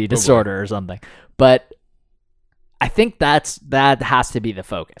personality disorder or something. But I think that has to be the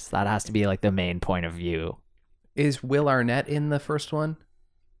focus. That has to be like the main point of view. Is Will Arnett in the first one?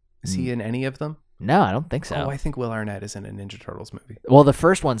 Is he in any of them? No, I don't think so. Oh, I think Will Arnett is in a Ninja Turtles movie. Well, the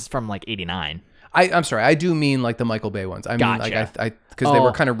first one's from like 89. I'm sorry. I do mean like the Michael Bay ones. I mean like Gotcha. because they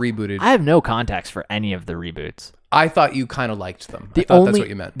were kind of rebooted. I have no context for any of the reboots. I thought you kind of liked them. I thought that's what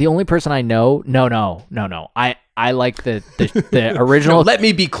you meant. The only person I know, no. I like the original. No, let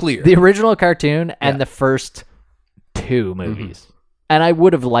me be clear. The original cartoon and Yeah. the first 2 movies. And I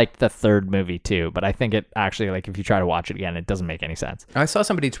would have liked the third movie too, but I think it actually, like, if you try to watch it again, it doesn't make any sense. I saw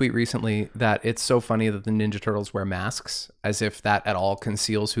somebody tweet recently that it's so funny that the Ninja Turtles wear masks, as if that at all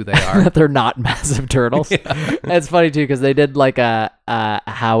conceals who they are. That they're not massive turtles. It's funny too, because they did like a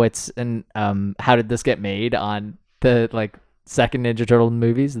how it's and how did this get made on the like second Ninja Turtle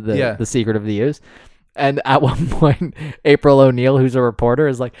movies, the Secret of the Ooze. And at one point, April O'Neil, who's a reporter,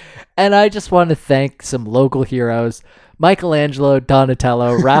 is like, and I just want to thank some local heroes, Michelangelo,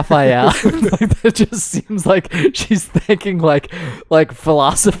 Donatello, Raphael. Like, that just seems like she's thanking like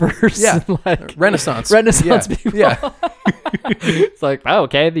philosophers. Yeah, and like Renaissance people. Yeah. It's like, oh,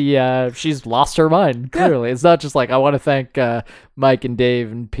 okay, she's lost her mind, clearly. It's not just like, I want to thank Mike and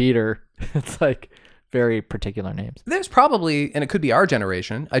Dave and Peter. It's like very particular names. There's probably, and it could be our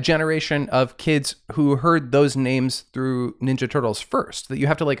generation, a generation of kids who heard those names through Ninja Turtles first, that you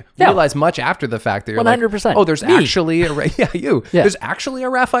have to like realize much after the fact that you're 100%. like, oh, there's actually Yeah. There's actually a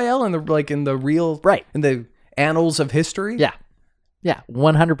Raphael in the real, right, in the annals of history. Yeah,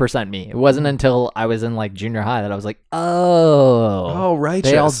 100% me. It wasn't until I was in like junior high that I was like, oh,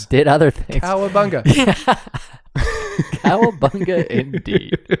 righteous. They all did other things. Cowabunga. Cowabunga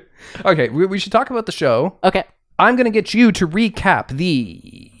indeed. Okay, we should talk about the show. Okay. I'm going to get you to recap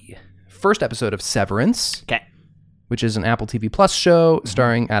the first episode of Severance. Okay. Which is an Apple TV Plus show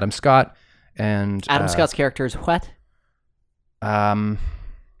starring Adam Scott. And Adam Scott's character is what?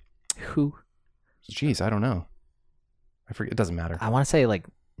 Who? Jeez, I don't know. I forget. It doesn't matter. I want to say like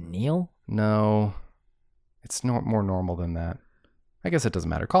Neil? No. It's more normal than that. I guess it doesn't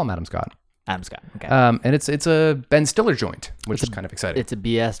matter. Call him Adam Scott. Adam Scott. Okay. And it's a Ben Stiller joint, which is kind of exciting. It's a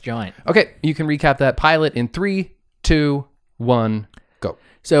BS joint. Okay, you can recap that pilot in 3, 2, 1, go.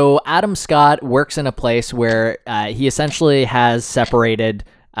 So Adam Scott works in a place where he essentially has separated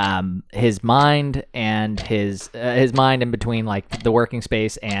his mind and his mind in between like the working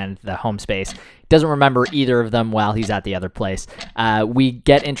space and the home space. Doesn't remember either of them while he's at the other place. We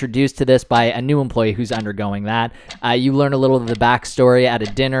get introduced to this by a new employee who's undergoing that. You learn a little of the backstory at a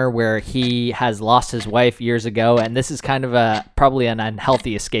dinner where he has lost his wife years ago, and this is kind of probably an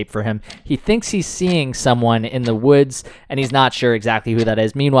unhealthy escape for him. He thinks he's seeing someone in the woods, and he's not sure exactly who that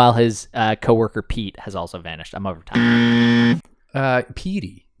is. Meanwhile, his coworker Pete has also vanished. I'm over time.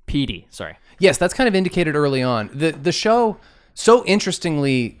 Petey, sorry. Yes, that's kind of indicated early on. The show so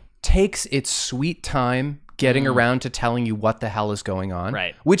interestingly takes its sweet time getting around to telling you what the hell is going on,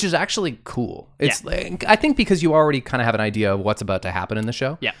 right? Which is actually cool. It's like, I think because you already kind of have an idea of what's about to happen in the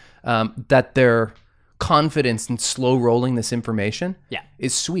show. That their confidence in slow rolling this information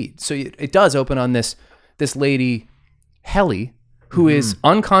is sweet. So it does open on this lady, Helly, who is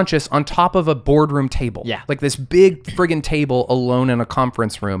unconscious on top of a boardroom table. Like this big friggin' table alone in a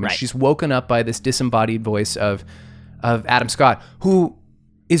conference room. And she's woken up by this disembodied voice of Adam Scott, who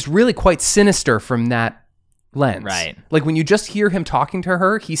is really quite sinister from that lens. Right. Like when you just hear him talking to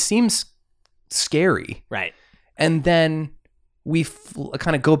her, he seems scary. Right. And then we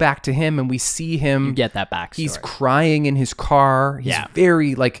kind of go back to him and we see him. You get that backstory. He's crying in his car. He's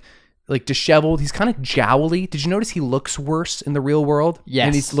very like disheveled. He's kind of jowly. Did you notice he looks worse in the real world? Yes.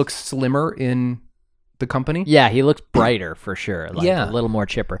 And he looks slimmer in the company? Yeah, he looks brighter for sure. Like a little more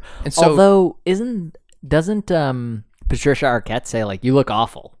chipper. And so, although doesn't Patricia Arquette say like, you look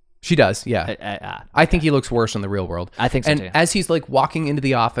awful? She does, yeah. I think he looks worse in the real world. I think so and too. As he's like walking into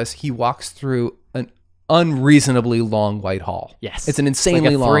the office, he walks through an unreasonably long white hall. Yes. It's an insanely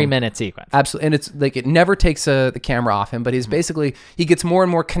like a long 3-minute sequence. Absolutely. And it's like it never takes the camera off him, but he's basically, he gets more and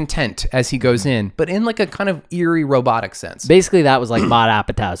more content as he goes in, but in like a kind of eerie robotic sense. Basically, that was like Maude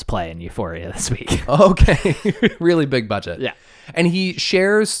Apatow's play in Euphoria this week. Okay. Really big budget. Yeah. And he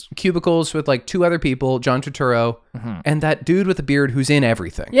shares cubicles with like 2 other people, John Turturro, and that dude with the beard who's in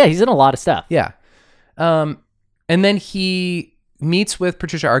everything. Yeah, he's in a lot of stuff. Yeah. And then he meets with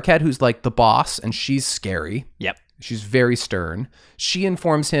Patricia Arquette, who's like the boss, and she's scary. Yep. She's very stern. She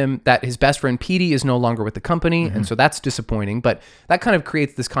informs him that his best friend Petey is no longer with the company, and so that's disappointing. But that kind of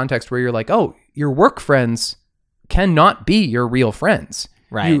creates this context where you're like, oh, your work friends cannot be your real friends.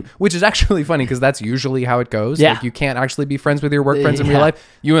 Right. Which is actually funny because that's usually how it goes. Yeah. Like you can't actually be friends with your work friends in real life.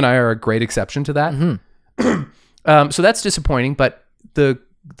 You and I are a great exception to that. So that's disappointing, but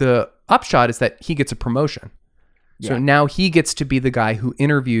the upshot is that he gets a promotion. So now he gets to be the guy who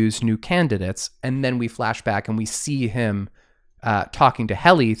interviews new candidates, and then we flash back and we see him talking to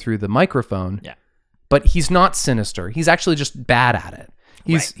Helly through the microphone. Yeah. But he's not sinister. He's actually just bad at it.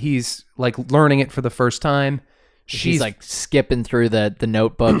 He's like learning it for the first time. She's like skipping through the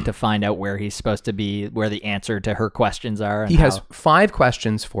notebook to find out where he's supposed to be, where the answer to her questions are. And he has 5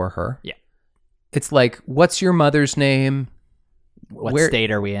 questions for her. Yeah. It's like, what's your mother's name? What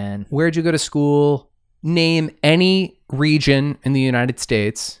state are we in? Where'd you go to school? Name any region in the United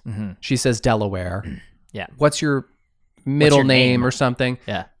States. She says Delaware. Yeah. What's your middle name or something?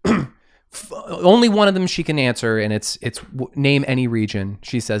 Yeah. Only one of them she can answer, and it's name any region.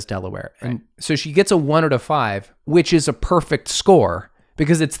 She says Delaware. And so she gets a 1 out of 5, which is a perfect score.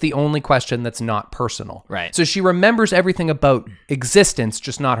 because it's the only question that's not personal. Right. So she remembers everything about existence,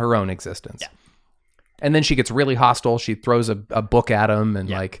 just not her own existence. Yeah. And then she gets really hostile. She throws a book at him, and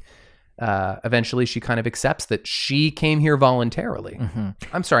eventually she kind of accepts that she came here voluntarily. Mm-hmm.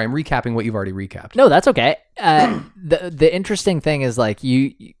 I'm sorry, I'm recapping what you've already recapped. No, that's okay. The interesting thing is like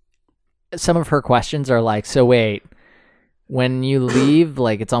some of her questions are like, so wait, when you leave,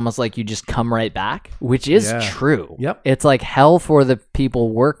 like it's almost like you just come right back, which is true. Yep. It's like hell for the people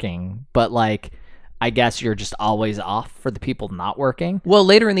working, but like I guess you're just always off for the people not working. Well,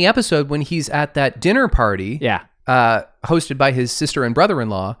 later in the episode, when he's at that dinner party, hosted by his sister and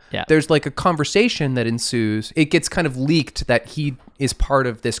brother-in-law, there's like a conversation that ensues. It gets kind of leaked that he is part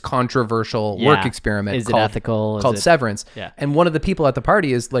of this controversial work experiment. Is it ethical? Called Severance. Yeah. And one of the people at the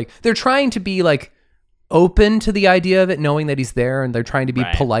party is like, they're trying to be like open to the idea of it, knowing that he's there, and they're trying to be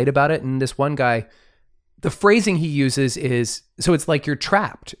polite about it. And this one guy, the phrasing he uses is, so it's like you're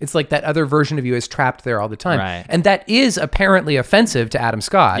trapped. It's like that other version of you is trapped there all the time. Right. And that is apparently to Adam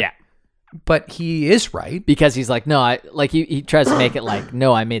Scott. Yeah. But he is right. Because he's like, no, he tries to make it like,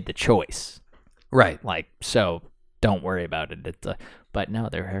 no, I made the choice. Right. Like, so don't worry about it. But no,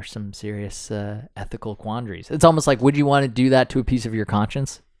 there are some serious ethical quandaries. It's almost like, would you want to do that to a piece of your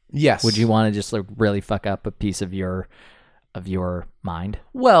conscience? Yes. Would you want to just like really fuck up a piece of your mind?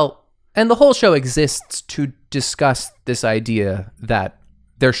 Well, and the whole show exists to discuss this idea that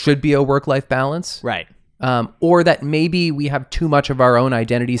there should be a work-life balance. Right. Or that maybe we have too much of our own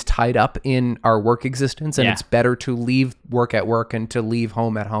identities tied up in our work existence, and it's better to leave work at work and to leave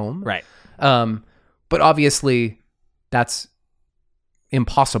home at home. Right. But obviously, that's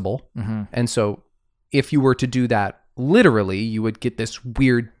impossible. Mm-hmm. And so if you were to do that literally, you would get this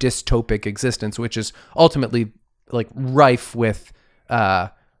weird dystopic existence, which is ultimately like rife with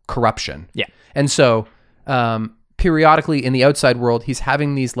corruption. Yeah. And so periodically in the outside world, he's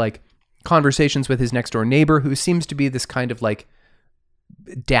having these like conversations with his next door neighbor, who seems to be this kind of like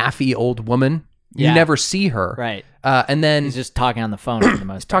daffy old woman. You never see her. Right. And then he's just talking on the phone for the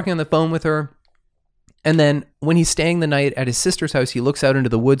most part. Talking on the phone with her. And then when he's staying the night at his sister's house, he looks out into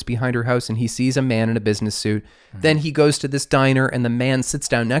the woods behind her house and he sees a man in a business suit. Mm-hmm. Then he goes to this diner and the man sits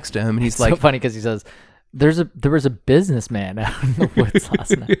down next to him and he's like, so funny because he says, there was a businessman out in the woods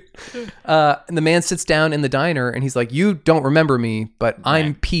last night. And the man sits down in the diner and he's like, you don't remember me, but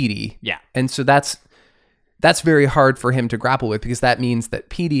I'm Petey. Yeah. And so that's very hard for him to grapple with, because that means that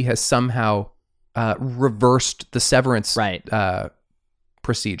Petey has somehow reversed the severance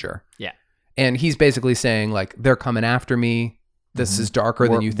procedure. Yeah. And he's basically saying like, they're coming after me. This is darker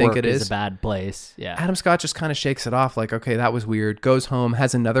than you think it is. Work is a bad place. Yeah. Adam Scott just kind of shakes it off like, okay, that was weird. Goes home,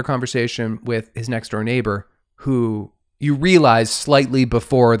 has another conversation with his next door neighbor, who you realize slightly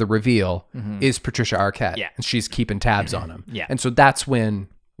before the reveal is Patricia Arquette. Yeah. And she's keeping tabs on him. Yeah. And so that's when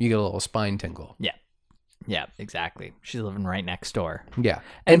you get a little spine tingle. Yeah. Yeah, exactly. She's living right next door. Yeah.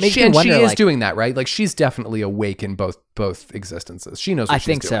 And she is doing that, right? Like she's definitely awake in both existences. She knows what she's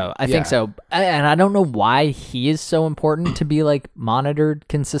doing. I think so. And I don't know why he is so important to be like monitored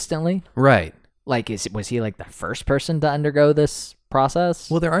consistently. Right. Like was he like the first person to undergo this process?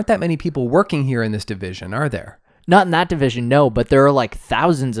 Well, there aren't that many people working here in this division, are there? Not in that division, no, but there are like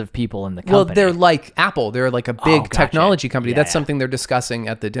thousands of people in the company. Well, they're like Apple. They're like a big technology company. Yeah, That's something they're discussing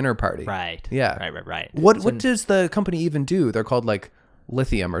at the dinner party. Right. Yeah. Right. What does the company even do? They're called like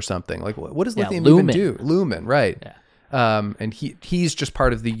Lithium or something. Like what does Lithium even do? Lumen, right. Yeah. And he's just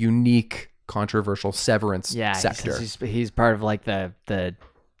part of the unique, controversial Severance sector. He's part of like the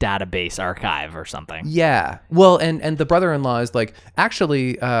database archive or something. Yeah. Well, and the brother-in-law is like,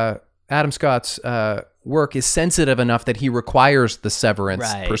 actually, Adam Scott's work is sensitive enough that he requires the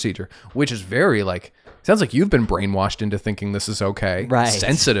severance procedure, which is very like, sounds like you've been brainwashed into thinking this is okay. Right.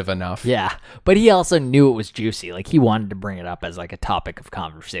 Sensitive enough. Yeah. But he also knew it was juicy. Like he wanted to bring it up as like a topic of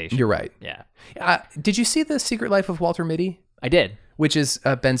conversation. You're right. Yeah. Did you see The Secret Life of Walter Mitty? I did. Which is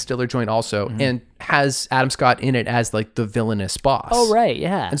a Ben Stiller joint also, and has Adam Scott in it as like the villainous boss. Oh, right.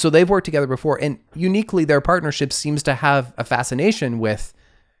 Yeah. And so they've worked together before, and uniquely their partnership seems to have a fascination with,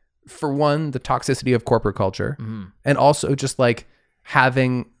 for one, the toxicity of corporate culture, and also just like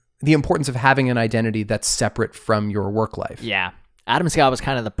having the importance of having an identity that's separate from your work life. Yeah. Adam Scott was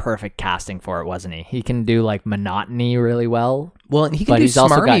kind of the perfect casting for it, wasn't he? He can do like monotony really well. Well, and he can do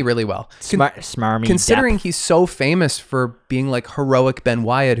smarmy really well. Smarmy. Considering depth. he's so famous for being like heroic Ben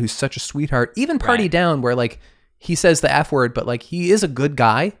Wyatt, who's such a sweetheart. Even Party Down, where like he says the F word, but like he is a good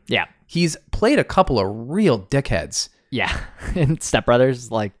guy. Yeah. He's played a couple of real dickheads. Yeah. And Step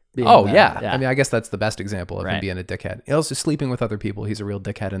Brothers, like. Yeah. I mean, I guess that's the best example of him being a dickhead. Also, sleeping with other people, he's a real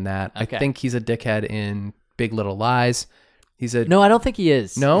dickhead in that. Okay. I think he's a dickhead in Big Little Lies. No, I don't think he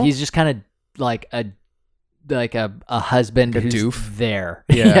is. No? He's just kind of like a husband Like a who's doof? there.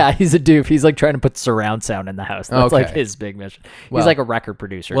 Yeah. He's a doof. He's like trying to put surround sound in the house. That's like Okay. his big mission. He's Well- like a record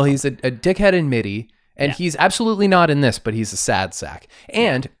producer. Well, he's a dickhead in MIDI, and he's absolutely not in this, but he's a sad sack.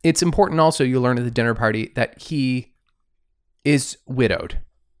 And it's important also, you learn at the dinner party, that he is widowed.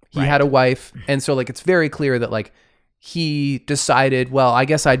 He had a wife, and so like it's very clear that like he decided, well, I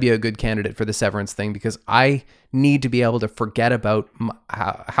guess I'd be a good candidate for the severance thing because I need to be able to forget about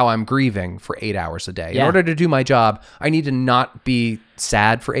how I'm grieving for 8 hours a day. In order to do my job, I need to not be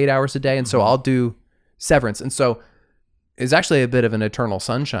sad for 8 hours a day, and so I'll do severance. And so is actually a bit of an Eternal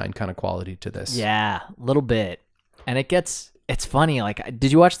Sunshine kind of quality to this. Yeah, a little bit. And it's funny. Like,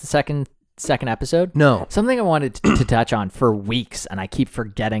 did you watch the second episode? No. Something I wanted to touch on for weeks, and I keep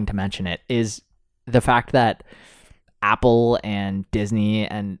forgetting to mention it, is the fact that Apple and Disney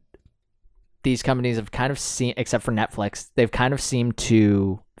and these companies have kind of seen, except for Netflix, they've kind of seemed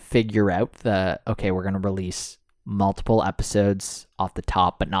to figure out okay, we're going to release multiple episodes off the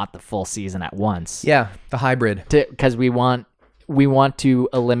top, but not the full season at once. Yeah, the hybrid. Because we want to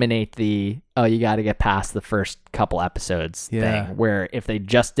eliminate you got to get past the first couple episodes thing, where if they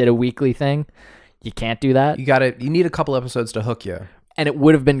just did a weekly thing, you can't do that. You need a couple episodes to hook you. And it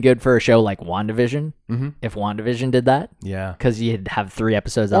would have been good for a show like WandaVision if WandaVision did that. Yeah. Because you'd have 3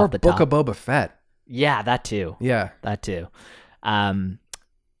 episodes Or off the Book top. of Boba Fett. Yeah, that too. Yeah. That too.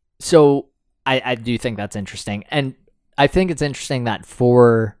 So I do think that's interesting. And I think it's interesting that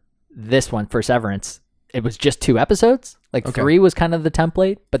for this one, for Severance, it was just 2 episodes. Like 3 was kind of the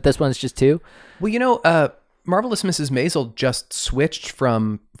template, but this one's just 2. Well, Marvelous Mrs. Maisel just switched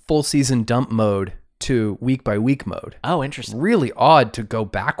from full season dump mode to week by week mode. Oh, interesting. Really odd to go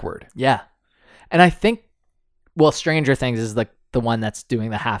backward. Yeah. And I think, well, Stranger Things is the one that's doing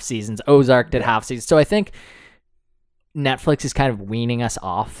the half seasons. Ozark did half seasons. So I think Netflix is kind of weaning us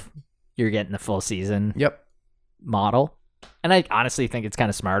off. You're getting the full season model. And I honestly think it's kind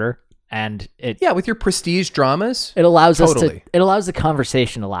of smarter. And with your prestige dramas, it allows totally. it allows the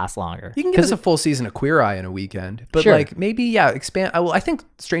conversation to last longer. You can give us a full season of Queer Eye in a weekend, but maybe expand. I think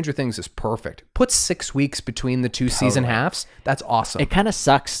Stranger Things is perfect. Put 6 weeks between the 2 season halves. That's awesome. It kind of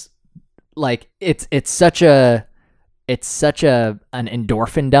sucks. Like it's such an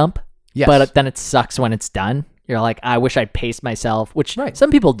endorphin dump. Yes. But then it sucks when it's done. You're like, I wish I'd paced myself, which some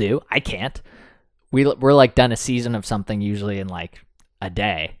people do. I can't. We're like done a season of something usually in like a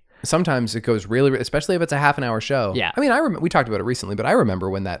day. Sometimes it goes really, especially if it's a half an hour show. Yeah. I mean, we talked about it recently, but I remember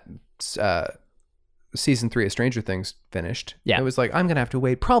when that season 3 of Stranger Things finished. Yeah. It was like, I'm going to have to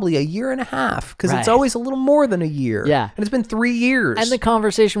wait probably a year and a half because it's always a little more than a year. Yeah. And it's been 3 years. And the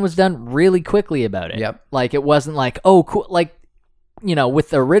conversation was done really quickly about it. Yep. Like, it wasn't like, oh, cool. Like,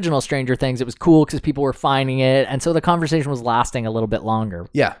 with the original Stranger Things, it was cool because people were finding it. And so the conversation was lasting a little bit longer.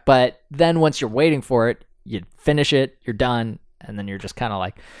 Yeah. But then once you're waiting for it, you finish it, you're done. And then you're just kind of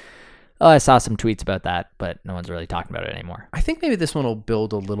like, oh, I saw some tweets about that, but no one's really talking about it anymore. I think maybe this one will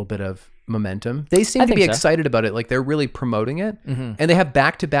build a little bit of momentum. They seem to be excited about it. Like they're really promoting it. And they have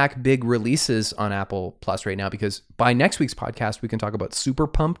back-to-back big releases on Apple Plus right now because by next week's podcast, we can talk about Super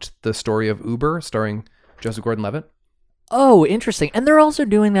Pumped, the story of Uber starring Joseph Gordon-Levitt. Oh, interesting. And they're also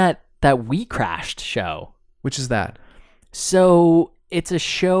doing that We Crashed show. Which is that? So it's a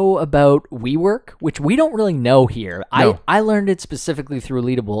show about WeWork, which we don't really know here. No. I learned it specifically through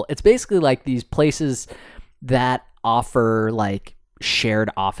Leadable. It's basically like these places that offer like shared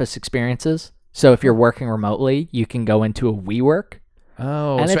office experiences. So if you're working remotely, you can go into a WeWork.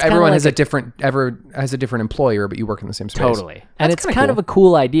 Oh, and so it's everyone like has a different employer, but you work in the same space. Totally. And it's kind of a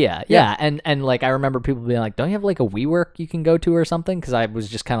cool idea. Yeah. And like, I remember people being like, don't you have like a WeWork you can go to or something? Because I was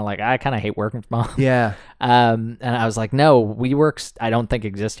just kind of like, I kind of hate working from home. Yeah. And I was like, no, WeWorks, I don't think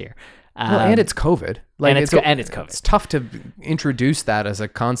exist here. And it's COVID. Like, and it's COVID. It's tough to introduce that as a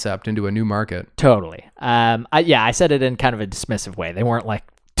concept into a new market. Totally. I said it in kind of a dismissive way. They weren't like,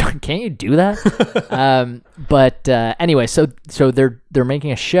 can't you do that? But anyway, so they're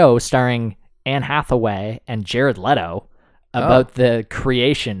making a show starring Anne Hathaway and Jared Leto about the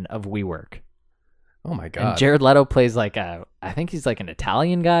creation of WeWork. Oh my God. And Jared Leto plays like I think he's like an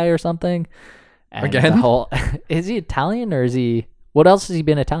Italian guy or something. And Again? Is he Italian or is he, what else has he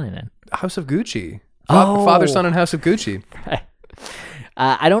been Italian in? House of Gucci. Father, Son, and House of Gucci. Right.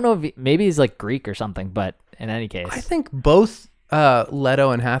 I don't know if maybe he's like Greek or something, but in any case. I think both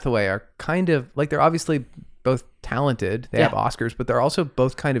Leto and Hathaway are kind of like, they're obviously both talented. They have Oscars, but they're also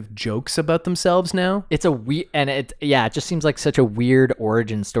both kind of jokes about themselves now. It's a weird, and it just seems like such a weird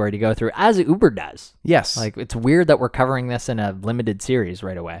origin story to go through, as Uber does. Yes. Like, it's weird that we're covering this in a limited series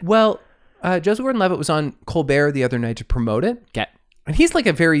right away. Well, Joseph Gordon-Levitt was on Colbert the other night to promote it. Okay. And he's like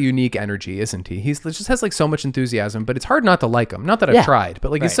a very unique energy, isn't he? He just has like so much enthusiasm, but it's hard not to like him. Not that I've tried,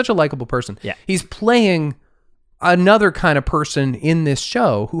 but like he's such a likable person. Yeah. He's playing another kind of person in this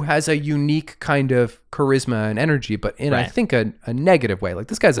show who has a unique kind of charisma and energy, but in, I think, a negative way. Like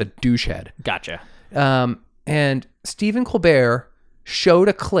this guy's a douchehead. Gotcha. And Stephen Colbert showed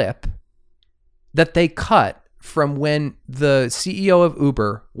a clip that they cut from when the CEO of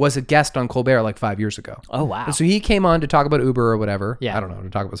Uber was a guest on Colbert like 5 years ago. Oh, wow. And so he came on to talk about Uber or whatever. Yeah. I don't know, to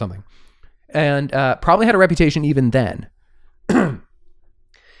talk about something. And probably had a reputation even then.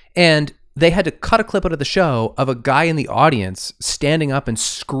 And they had to cut a clip out of the show of a guy in the audience standing up and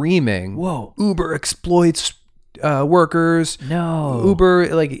screaming, "Whoa, Uber exploits workers." No.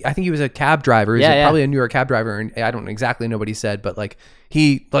 Uber, like, I think he was a cab driver. He's Yeah. probably a New York cab driver. And I don't exactly know what he said, but like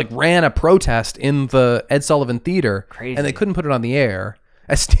he like ran a protest in the Ed Sullivan Theater. Crazy. And they couldn't put it on the air.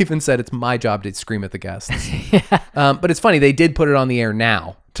 As Stephen said, it's my job to scream at the guests. But it's funny, they did put it on the air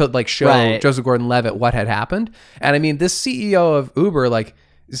now to like show Joseph Gordon-Levitt what had happened. And I mean, this CEO of Uber like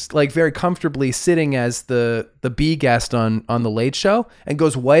is like very comfortably sitting as the B guest on the Late Show and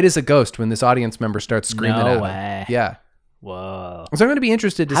goes white as a ghost when this audience member starts screaming at him. No way. Yeah. Whoa. So I'm going to be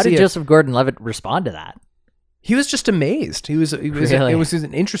interested to see how did Joseph Gordon-Levitt respond to that? He was just amazed. Really? It was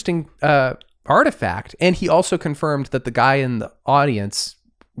an interesting artifact, and he also confirmed that the guy in the audience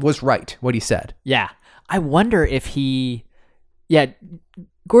was right what he said. Yeah. I wonder if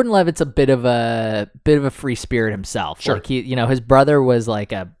Gordon-Levitt's a bit of a free spirit himself. Sure. Like his brother was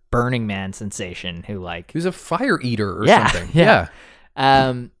like a Burning Man sensation who like He was a fire eater or something. Yeah.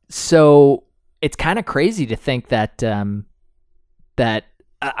 So it's kind of crazy to think that that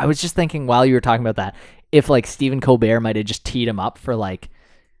I was just thinking while you were talking about that, if like Stephen Colbert might have just teed him up for like,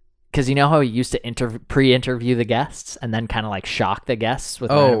 because you know how he used to pre-interview the guests and then kind of like shock the guests with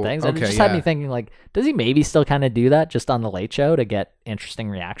random things. And it just had me thinking like, does he maybe still kind of do that just on the Late Show to get interesting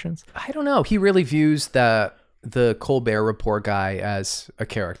reactions? I don't know. He really views the Colbert Report guy as a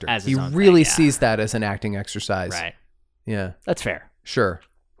character. He really sees that as an acting exercise. Right. Yeah. That's fair. Sure.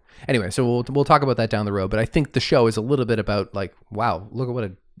 Anyway, so we'll talk about that down the road. But I think the show is a little bit about like, wow, look at what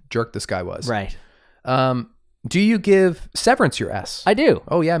a jerk this guy was. Right. Do you give Severance your S? I do.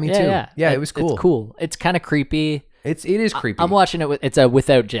 Oh yeah, me too. Yeah, it was cool. It's cool. It's kind of creepy. It is creepy. I'm watching it. It's a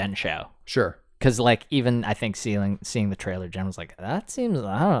without Jen show. Sure. Because like even I think seeing the trailer, Jen was like, that seems,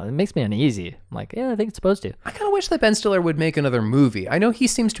 I don't know, it makes me uneasy. I'm like, yeah, I think it's supposed to. I kind of wish that Ben Stiller would make another movie. I know he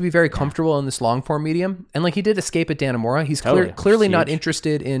seems to be very comfortable in this long form medium, and like he did Escape at Dannemora. He's clearly not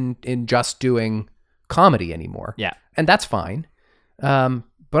interested in just doing comedy anymore. Yeah, and that's fine. But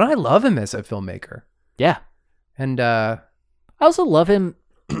I love him as a filmmaker. Yeah. And I also love him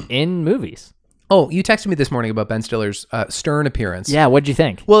in movies. Oh, you texted me this morning about Ben Stiller's Stern appearance. Yeah, what'd you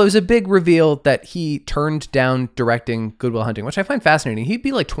think? Well, it was a big reveal that he turned down directing Good Will Hunting, which I find fascinating. He'd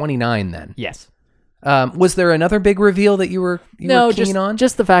be like 29 then. Yes. Was there another big reveal that you were keen on?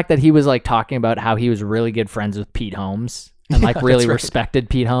 Just the fact that he was like talking about how he was really good friends with Pete Holmes and like really respected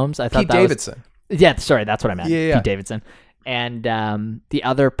Pete Holmes. I thought Pete Davidson. Yeah, sorry, that's what I meant. Yeah. Pete Davidson. And the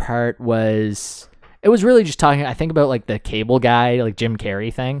other part was, it was really just talking, I think, about like the cable guy, like Jim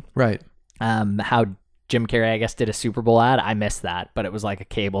Carrey thing. Right. How Jim Carrey, I guess, did a Super Bowl ad. I missed that, but it was like a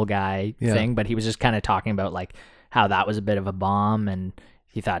cable guy thing. But he was just kind of talking about like how that was a bit of a bomb and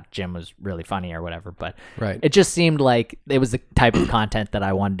he thought Jim was really funny or whatever. But it just seemed like it was the type of content that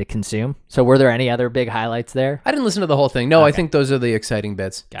I wanted to consume. So were there any other big highlights there? I didn't listen to the whole thing. No, okay. I think those are the exciting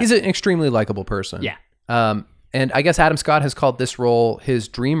bits. Gotcha. He's an extremely likable person. Yeah. And I guess Adam Scott has called this role his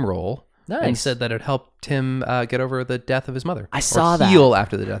dream role. Nice. And said that it helped him get over the death of his mother. I saw that. Heal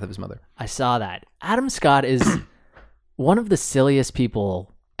after the death of his mother. I saw that. Adam Scott is one of the silliest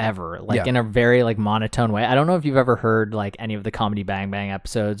people ever, like in a very like monotone way. I don't know if you've ever heard like any of the Comedy Bang Bang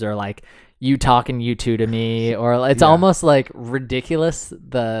episodes or like you talking you two to me, or it's almost like ridiculous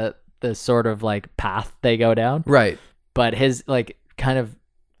the sort of like path they go down. Right. But his like kind of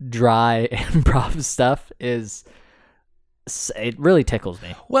dry improv stuff it really tickles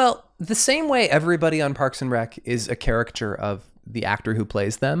me. Well, the same way everybody on Parks and Rec is a caricature of the actor who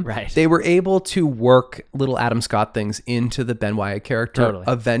plays them. Right. They were able to work little Adam Scott things into the Ben Wyatt character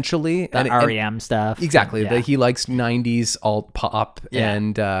eventually. The REM stuff. Exactly. He likes 90s alt pop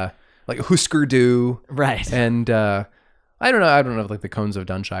and like Husker Du. Right. And I don't know if like the Cones of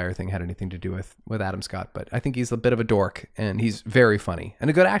Dunshire thing had anything to do with Adam Scott, but I think he's a bit of a dork and he's very funny and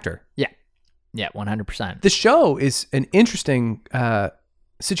a good actor. Yeah. Yeah, 100%. The show is an interesting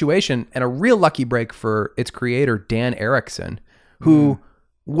situation and a real lucky break for its creator, Dan Erickson, who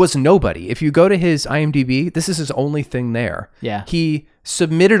was nobody. If you go to his IMDb, this is his only thing there. Yeah. He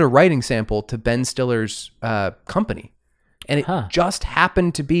submitted a writing sample to Ben Stiller's company, and it just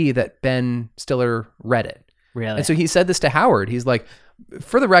happened to be that Ben Stiller read it. Really? And so he said this to Howard. He's like,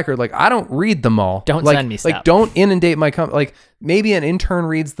 for the record, like, I don't read them all. Don't like, send me stuff. Like, don't inundate my company. Like, maybe an intern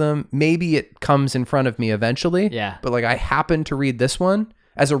reads them. Maybe it comes in front of me eventually. Yeah. But like, I happen to read this one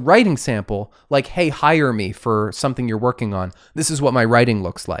as a writing sample. Like, hey, hire me for something you're working on. This is what my writing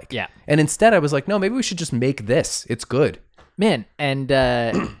looks like. Yeah. And instead, I was like, no, maybe we should just make this. It's good. Man, and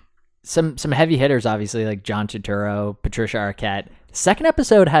some heavy hitters, obviously, like John Turturro, Patricia Arquette. The second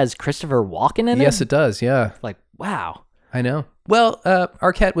episode has Christopher Walken in it. Yes, it does. Yeah. Like, wow. I know. Well,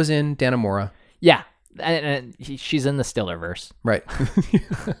 Arquette was in Dannemora. Yeah. And she's in the Stillerverse. Right.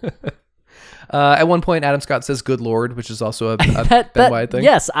 At one point, Adam Scott says "Good Lord," which is also a Ben Wyatt thing.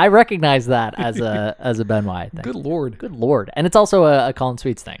 Yes, I recognize that as a Ben Wyatt thing. Good Lord. Good Lord. And it's also a Colin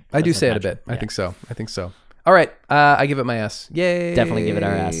Sweets thing. I do say it a bit. I think so. All right. I give it my S. Yay. Definitely give it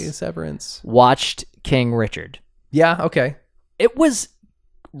our S. Severance. Watched King Richard. Yeah. Okay. It was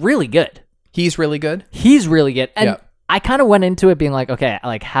really good. He's really good. He's really good. And Yeah. I kind of went into it being like, okay,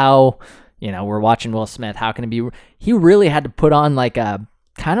 like how, we're watching Will Smith. How can it be? He really had to put on like a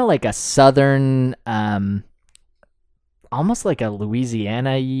kind of like a Southern, almost like a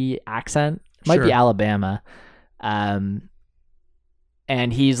Louisiana-y accent. Might be Sure. Alabama. And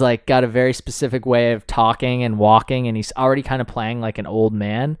he's like got a very specific way of talking and walking, and he's already kind of playing like an old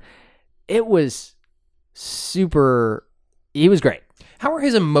man. It was he was great. How are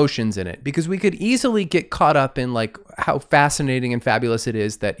his emotions in it? Because we could easily get caught up in like how fascinating and fabulous it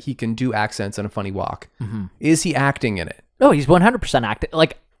is that he can do accents and a funny walk. Mm-hmm. Is he acting in it? No, he's 100% acting.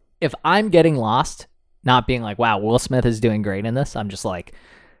 Like, if I'm getting lost, not being like, wow, Will Smith is doing great in this, I'm just like,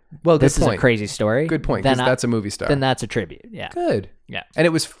 well, this is a crazy story. Good point, because that's a movie star. Then that's a tribute. Yeah. Good. Yeah. And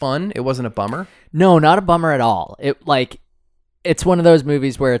it was fun. It wasn't a bummer. No, not a bummer at all. It's one of those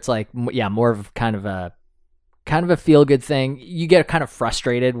movies where it's like, more of kind of a feel good thing. You get kind of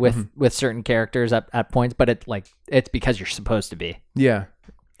frustrated with certain characters at points, but it's because you're supposed to be. Yeah.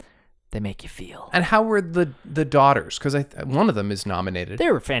 They make you feel. And how were the daughters? Because one of them is nominated. They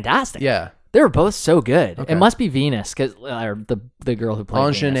were fantastic. Yeah. They were both so good. Okay. It must be Venus, or the girl who played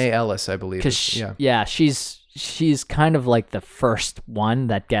Anjanae Venus. Ellis, I believe. She's kind of like the first one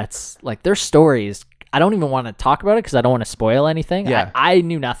that gets like their stories. I don't even want to talk about it because I don't want to spoil anything. Yeah. I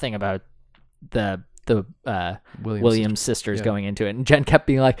knew nothing about the Williams sisters going into it, and Jen kept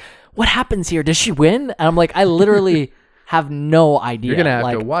being like, "What happens here? Does she win?" And I'm like, I literally have no idea. You're gonna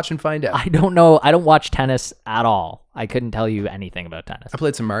have to watch and find out. I don't know. I don't watch tennis at all. I couldn't tell you anything about tennis. I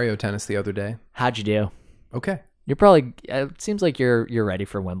played some Mario tennis the other day. How'd you do? Okay. You're probably. It seems like you're ready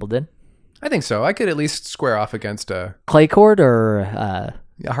for Wimbledon. I think so. I could at least square off against a clay court or a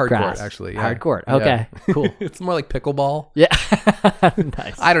hard grass? court, actually. Yeah. Hard court. Okay, Yeah. cool. It's more like pickleball. Yeah,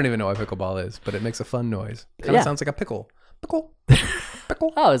 nice. I don't even know what pickleball is, but it makes a fun noise. Kind of sounds like a pickle. Pickle.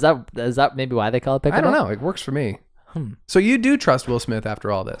 Oh, is that maybe why they call it pickleball? I don't know. It works for me. So you do trust Will Smith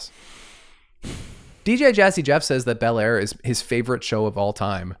after all this? DJ Jazzy Jeff says that Bel Air is his favorite show of all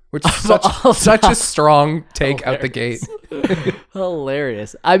time, which is such a strong take out the gate.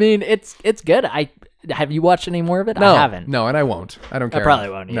 Hilarious. I mean, it's good. Have you watched any more of it? No, I haven't. No, and I won't. I don't care. I probably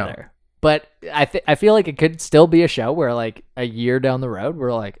won't No. either. But I feel like it could still be a show where like a year down the road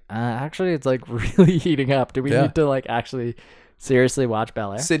we're like, actually it's like really heating up. Do we need to like actually seriously watch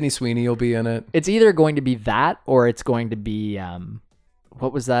Bel Air? Sydney Sweeney will be in it. It's either going to be that or it's going to be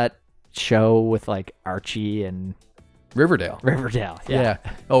what was that show with like Archie and Riverdale. Yeah.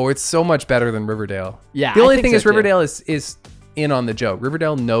 Oh, it's so much better than Riverdale. Yeah. The only thing is Riverdale is in on the joke.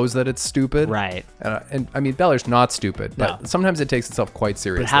 Riverdale knows that it's stupid. Right. And I mean, Bel Air's not stupid, but sometimes it takes itself quite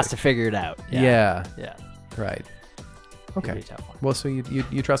seriously. But it has to figure it out. Yeah. Yeah. Right. Okay. Be a tough one. Well, so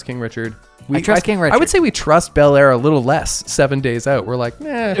you trust King Richard. I trust King Richard. I would say we trust Bel Air a little less 7 days out. We're like,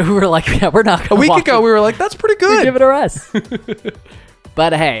 nah. We're like, yeah, we're not A going to week ago, we were like, that's pretty good. Give it a rest.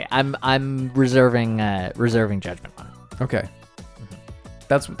 But hey, I'm reserving judgment on it. Okay.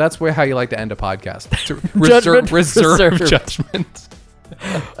 That's how you like to end a podcast. Reserve judgment.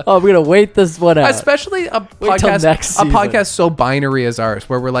 Oh, I'm gonna wait this one out. Especially a Wait till next season. podcast so binary as ours,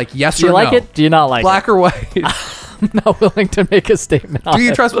 where we're like, yes Do or you like no. it? Do you not like Black it? or white? I'm not willing to make a statement on it. Do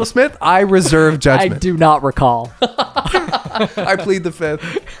you trust Will Smith? I reserve I judgment. do not recall. I plead the fifth.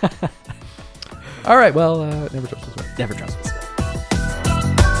 All right. Well, never trust Will Smith. Never trust Will Smith.